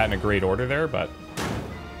didn't do that in a great order there, but...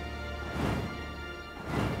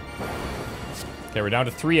 Okay, we're down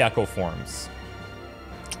to 3 Echo Forms.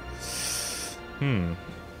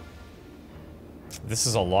 This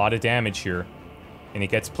is a lot of damage here. And it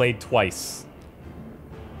gets played twice.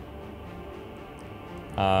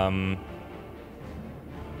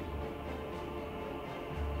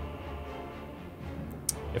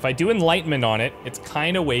 If I do Enlightenment on it, it's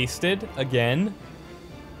kind of wasted again.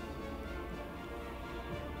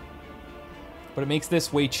 But it makes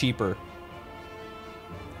this way cheaper.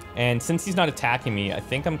 And since he's not attacking me, I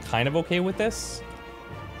think I'm kind of okay with this.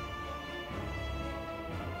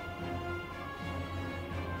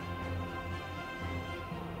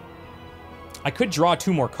 I could draw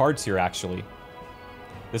 2 more cards here, actually.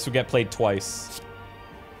 This would get played twice.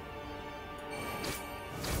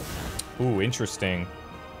 Ooh, interesting.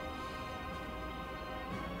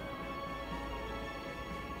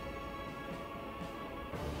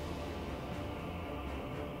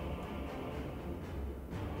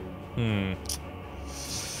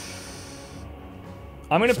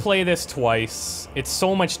 I'm gonna play this twice. It's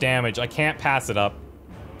so much damage. I can't pass it up.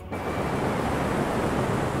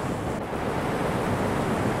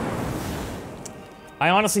 I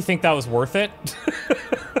honestly think that was worth it.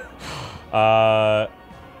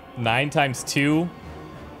 9 times 2.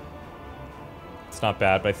 It's not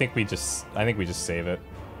bad, but I think we just save it.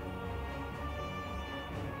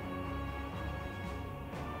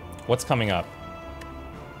 What's coming up?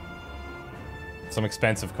 Some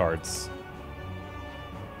expensive cards.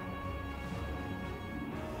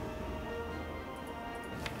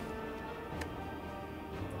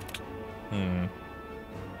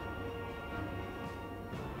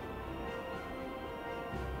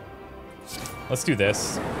 Let's do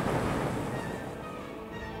this.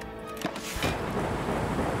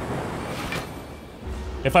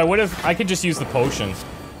 If I would've, I could just use the potion.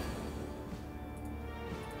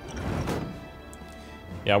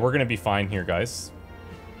 Yeah, we're gonna be fine here, guys.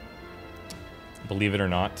 Believe it or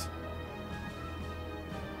not.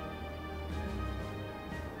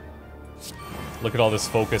 Look at all this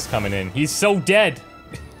focus coming in. He's so dead!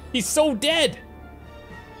 He's so dead!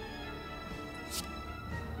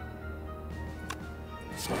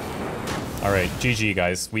 Alright, GG,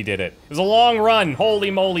 guys. We did it. It was a long run! Holy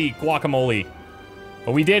moly, guacamole.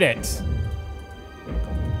 But we did it.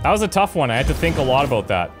 That was a tough one. I had to think a lot about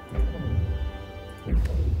that.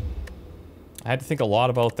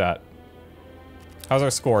 How's our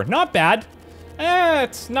score? Not bad.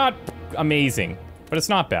 It's not amazing, but it's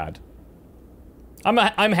not bad. I'm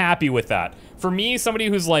happy with that. For me, somebody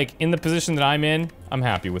who's like in the position that I'm in, I'm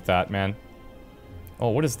happy with that, man. Oh,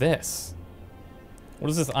 what is this? What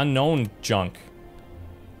is this unknown junk?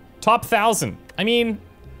 Top 1,000. I mean,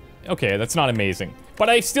 okay, that's not amazing. But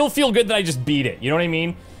I still feel good that I just beat it. You know what I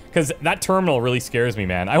mean? Because that terminal really scares me,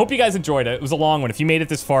 man. I hope you guys enjoyed it. It was a long one. If you made it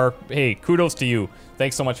this far, hey, kudos to you.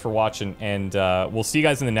 Thanks so much for watching, and we'll see you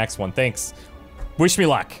guys in the next one. Thanks. Wish me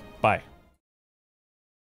luck. Bye.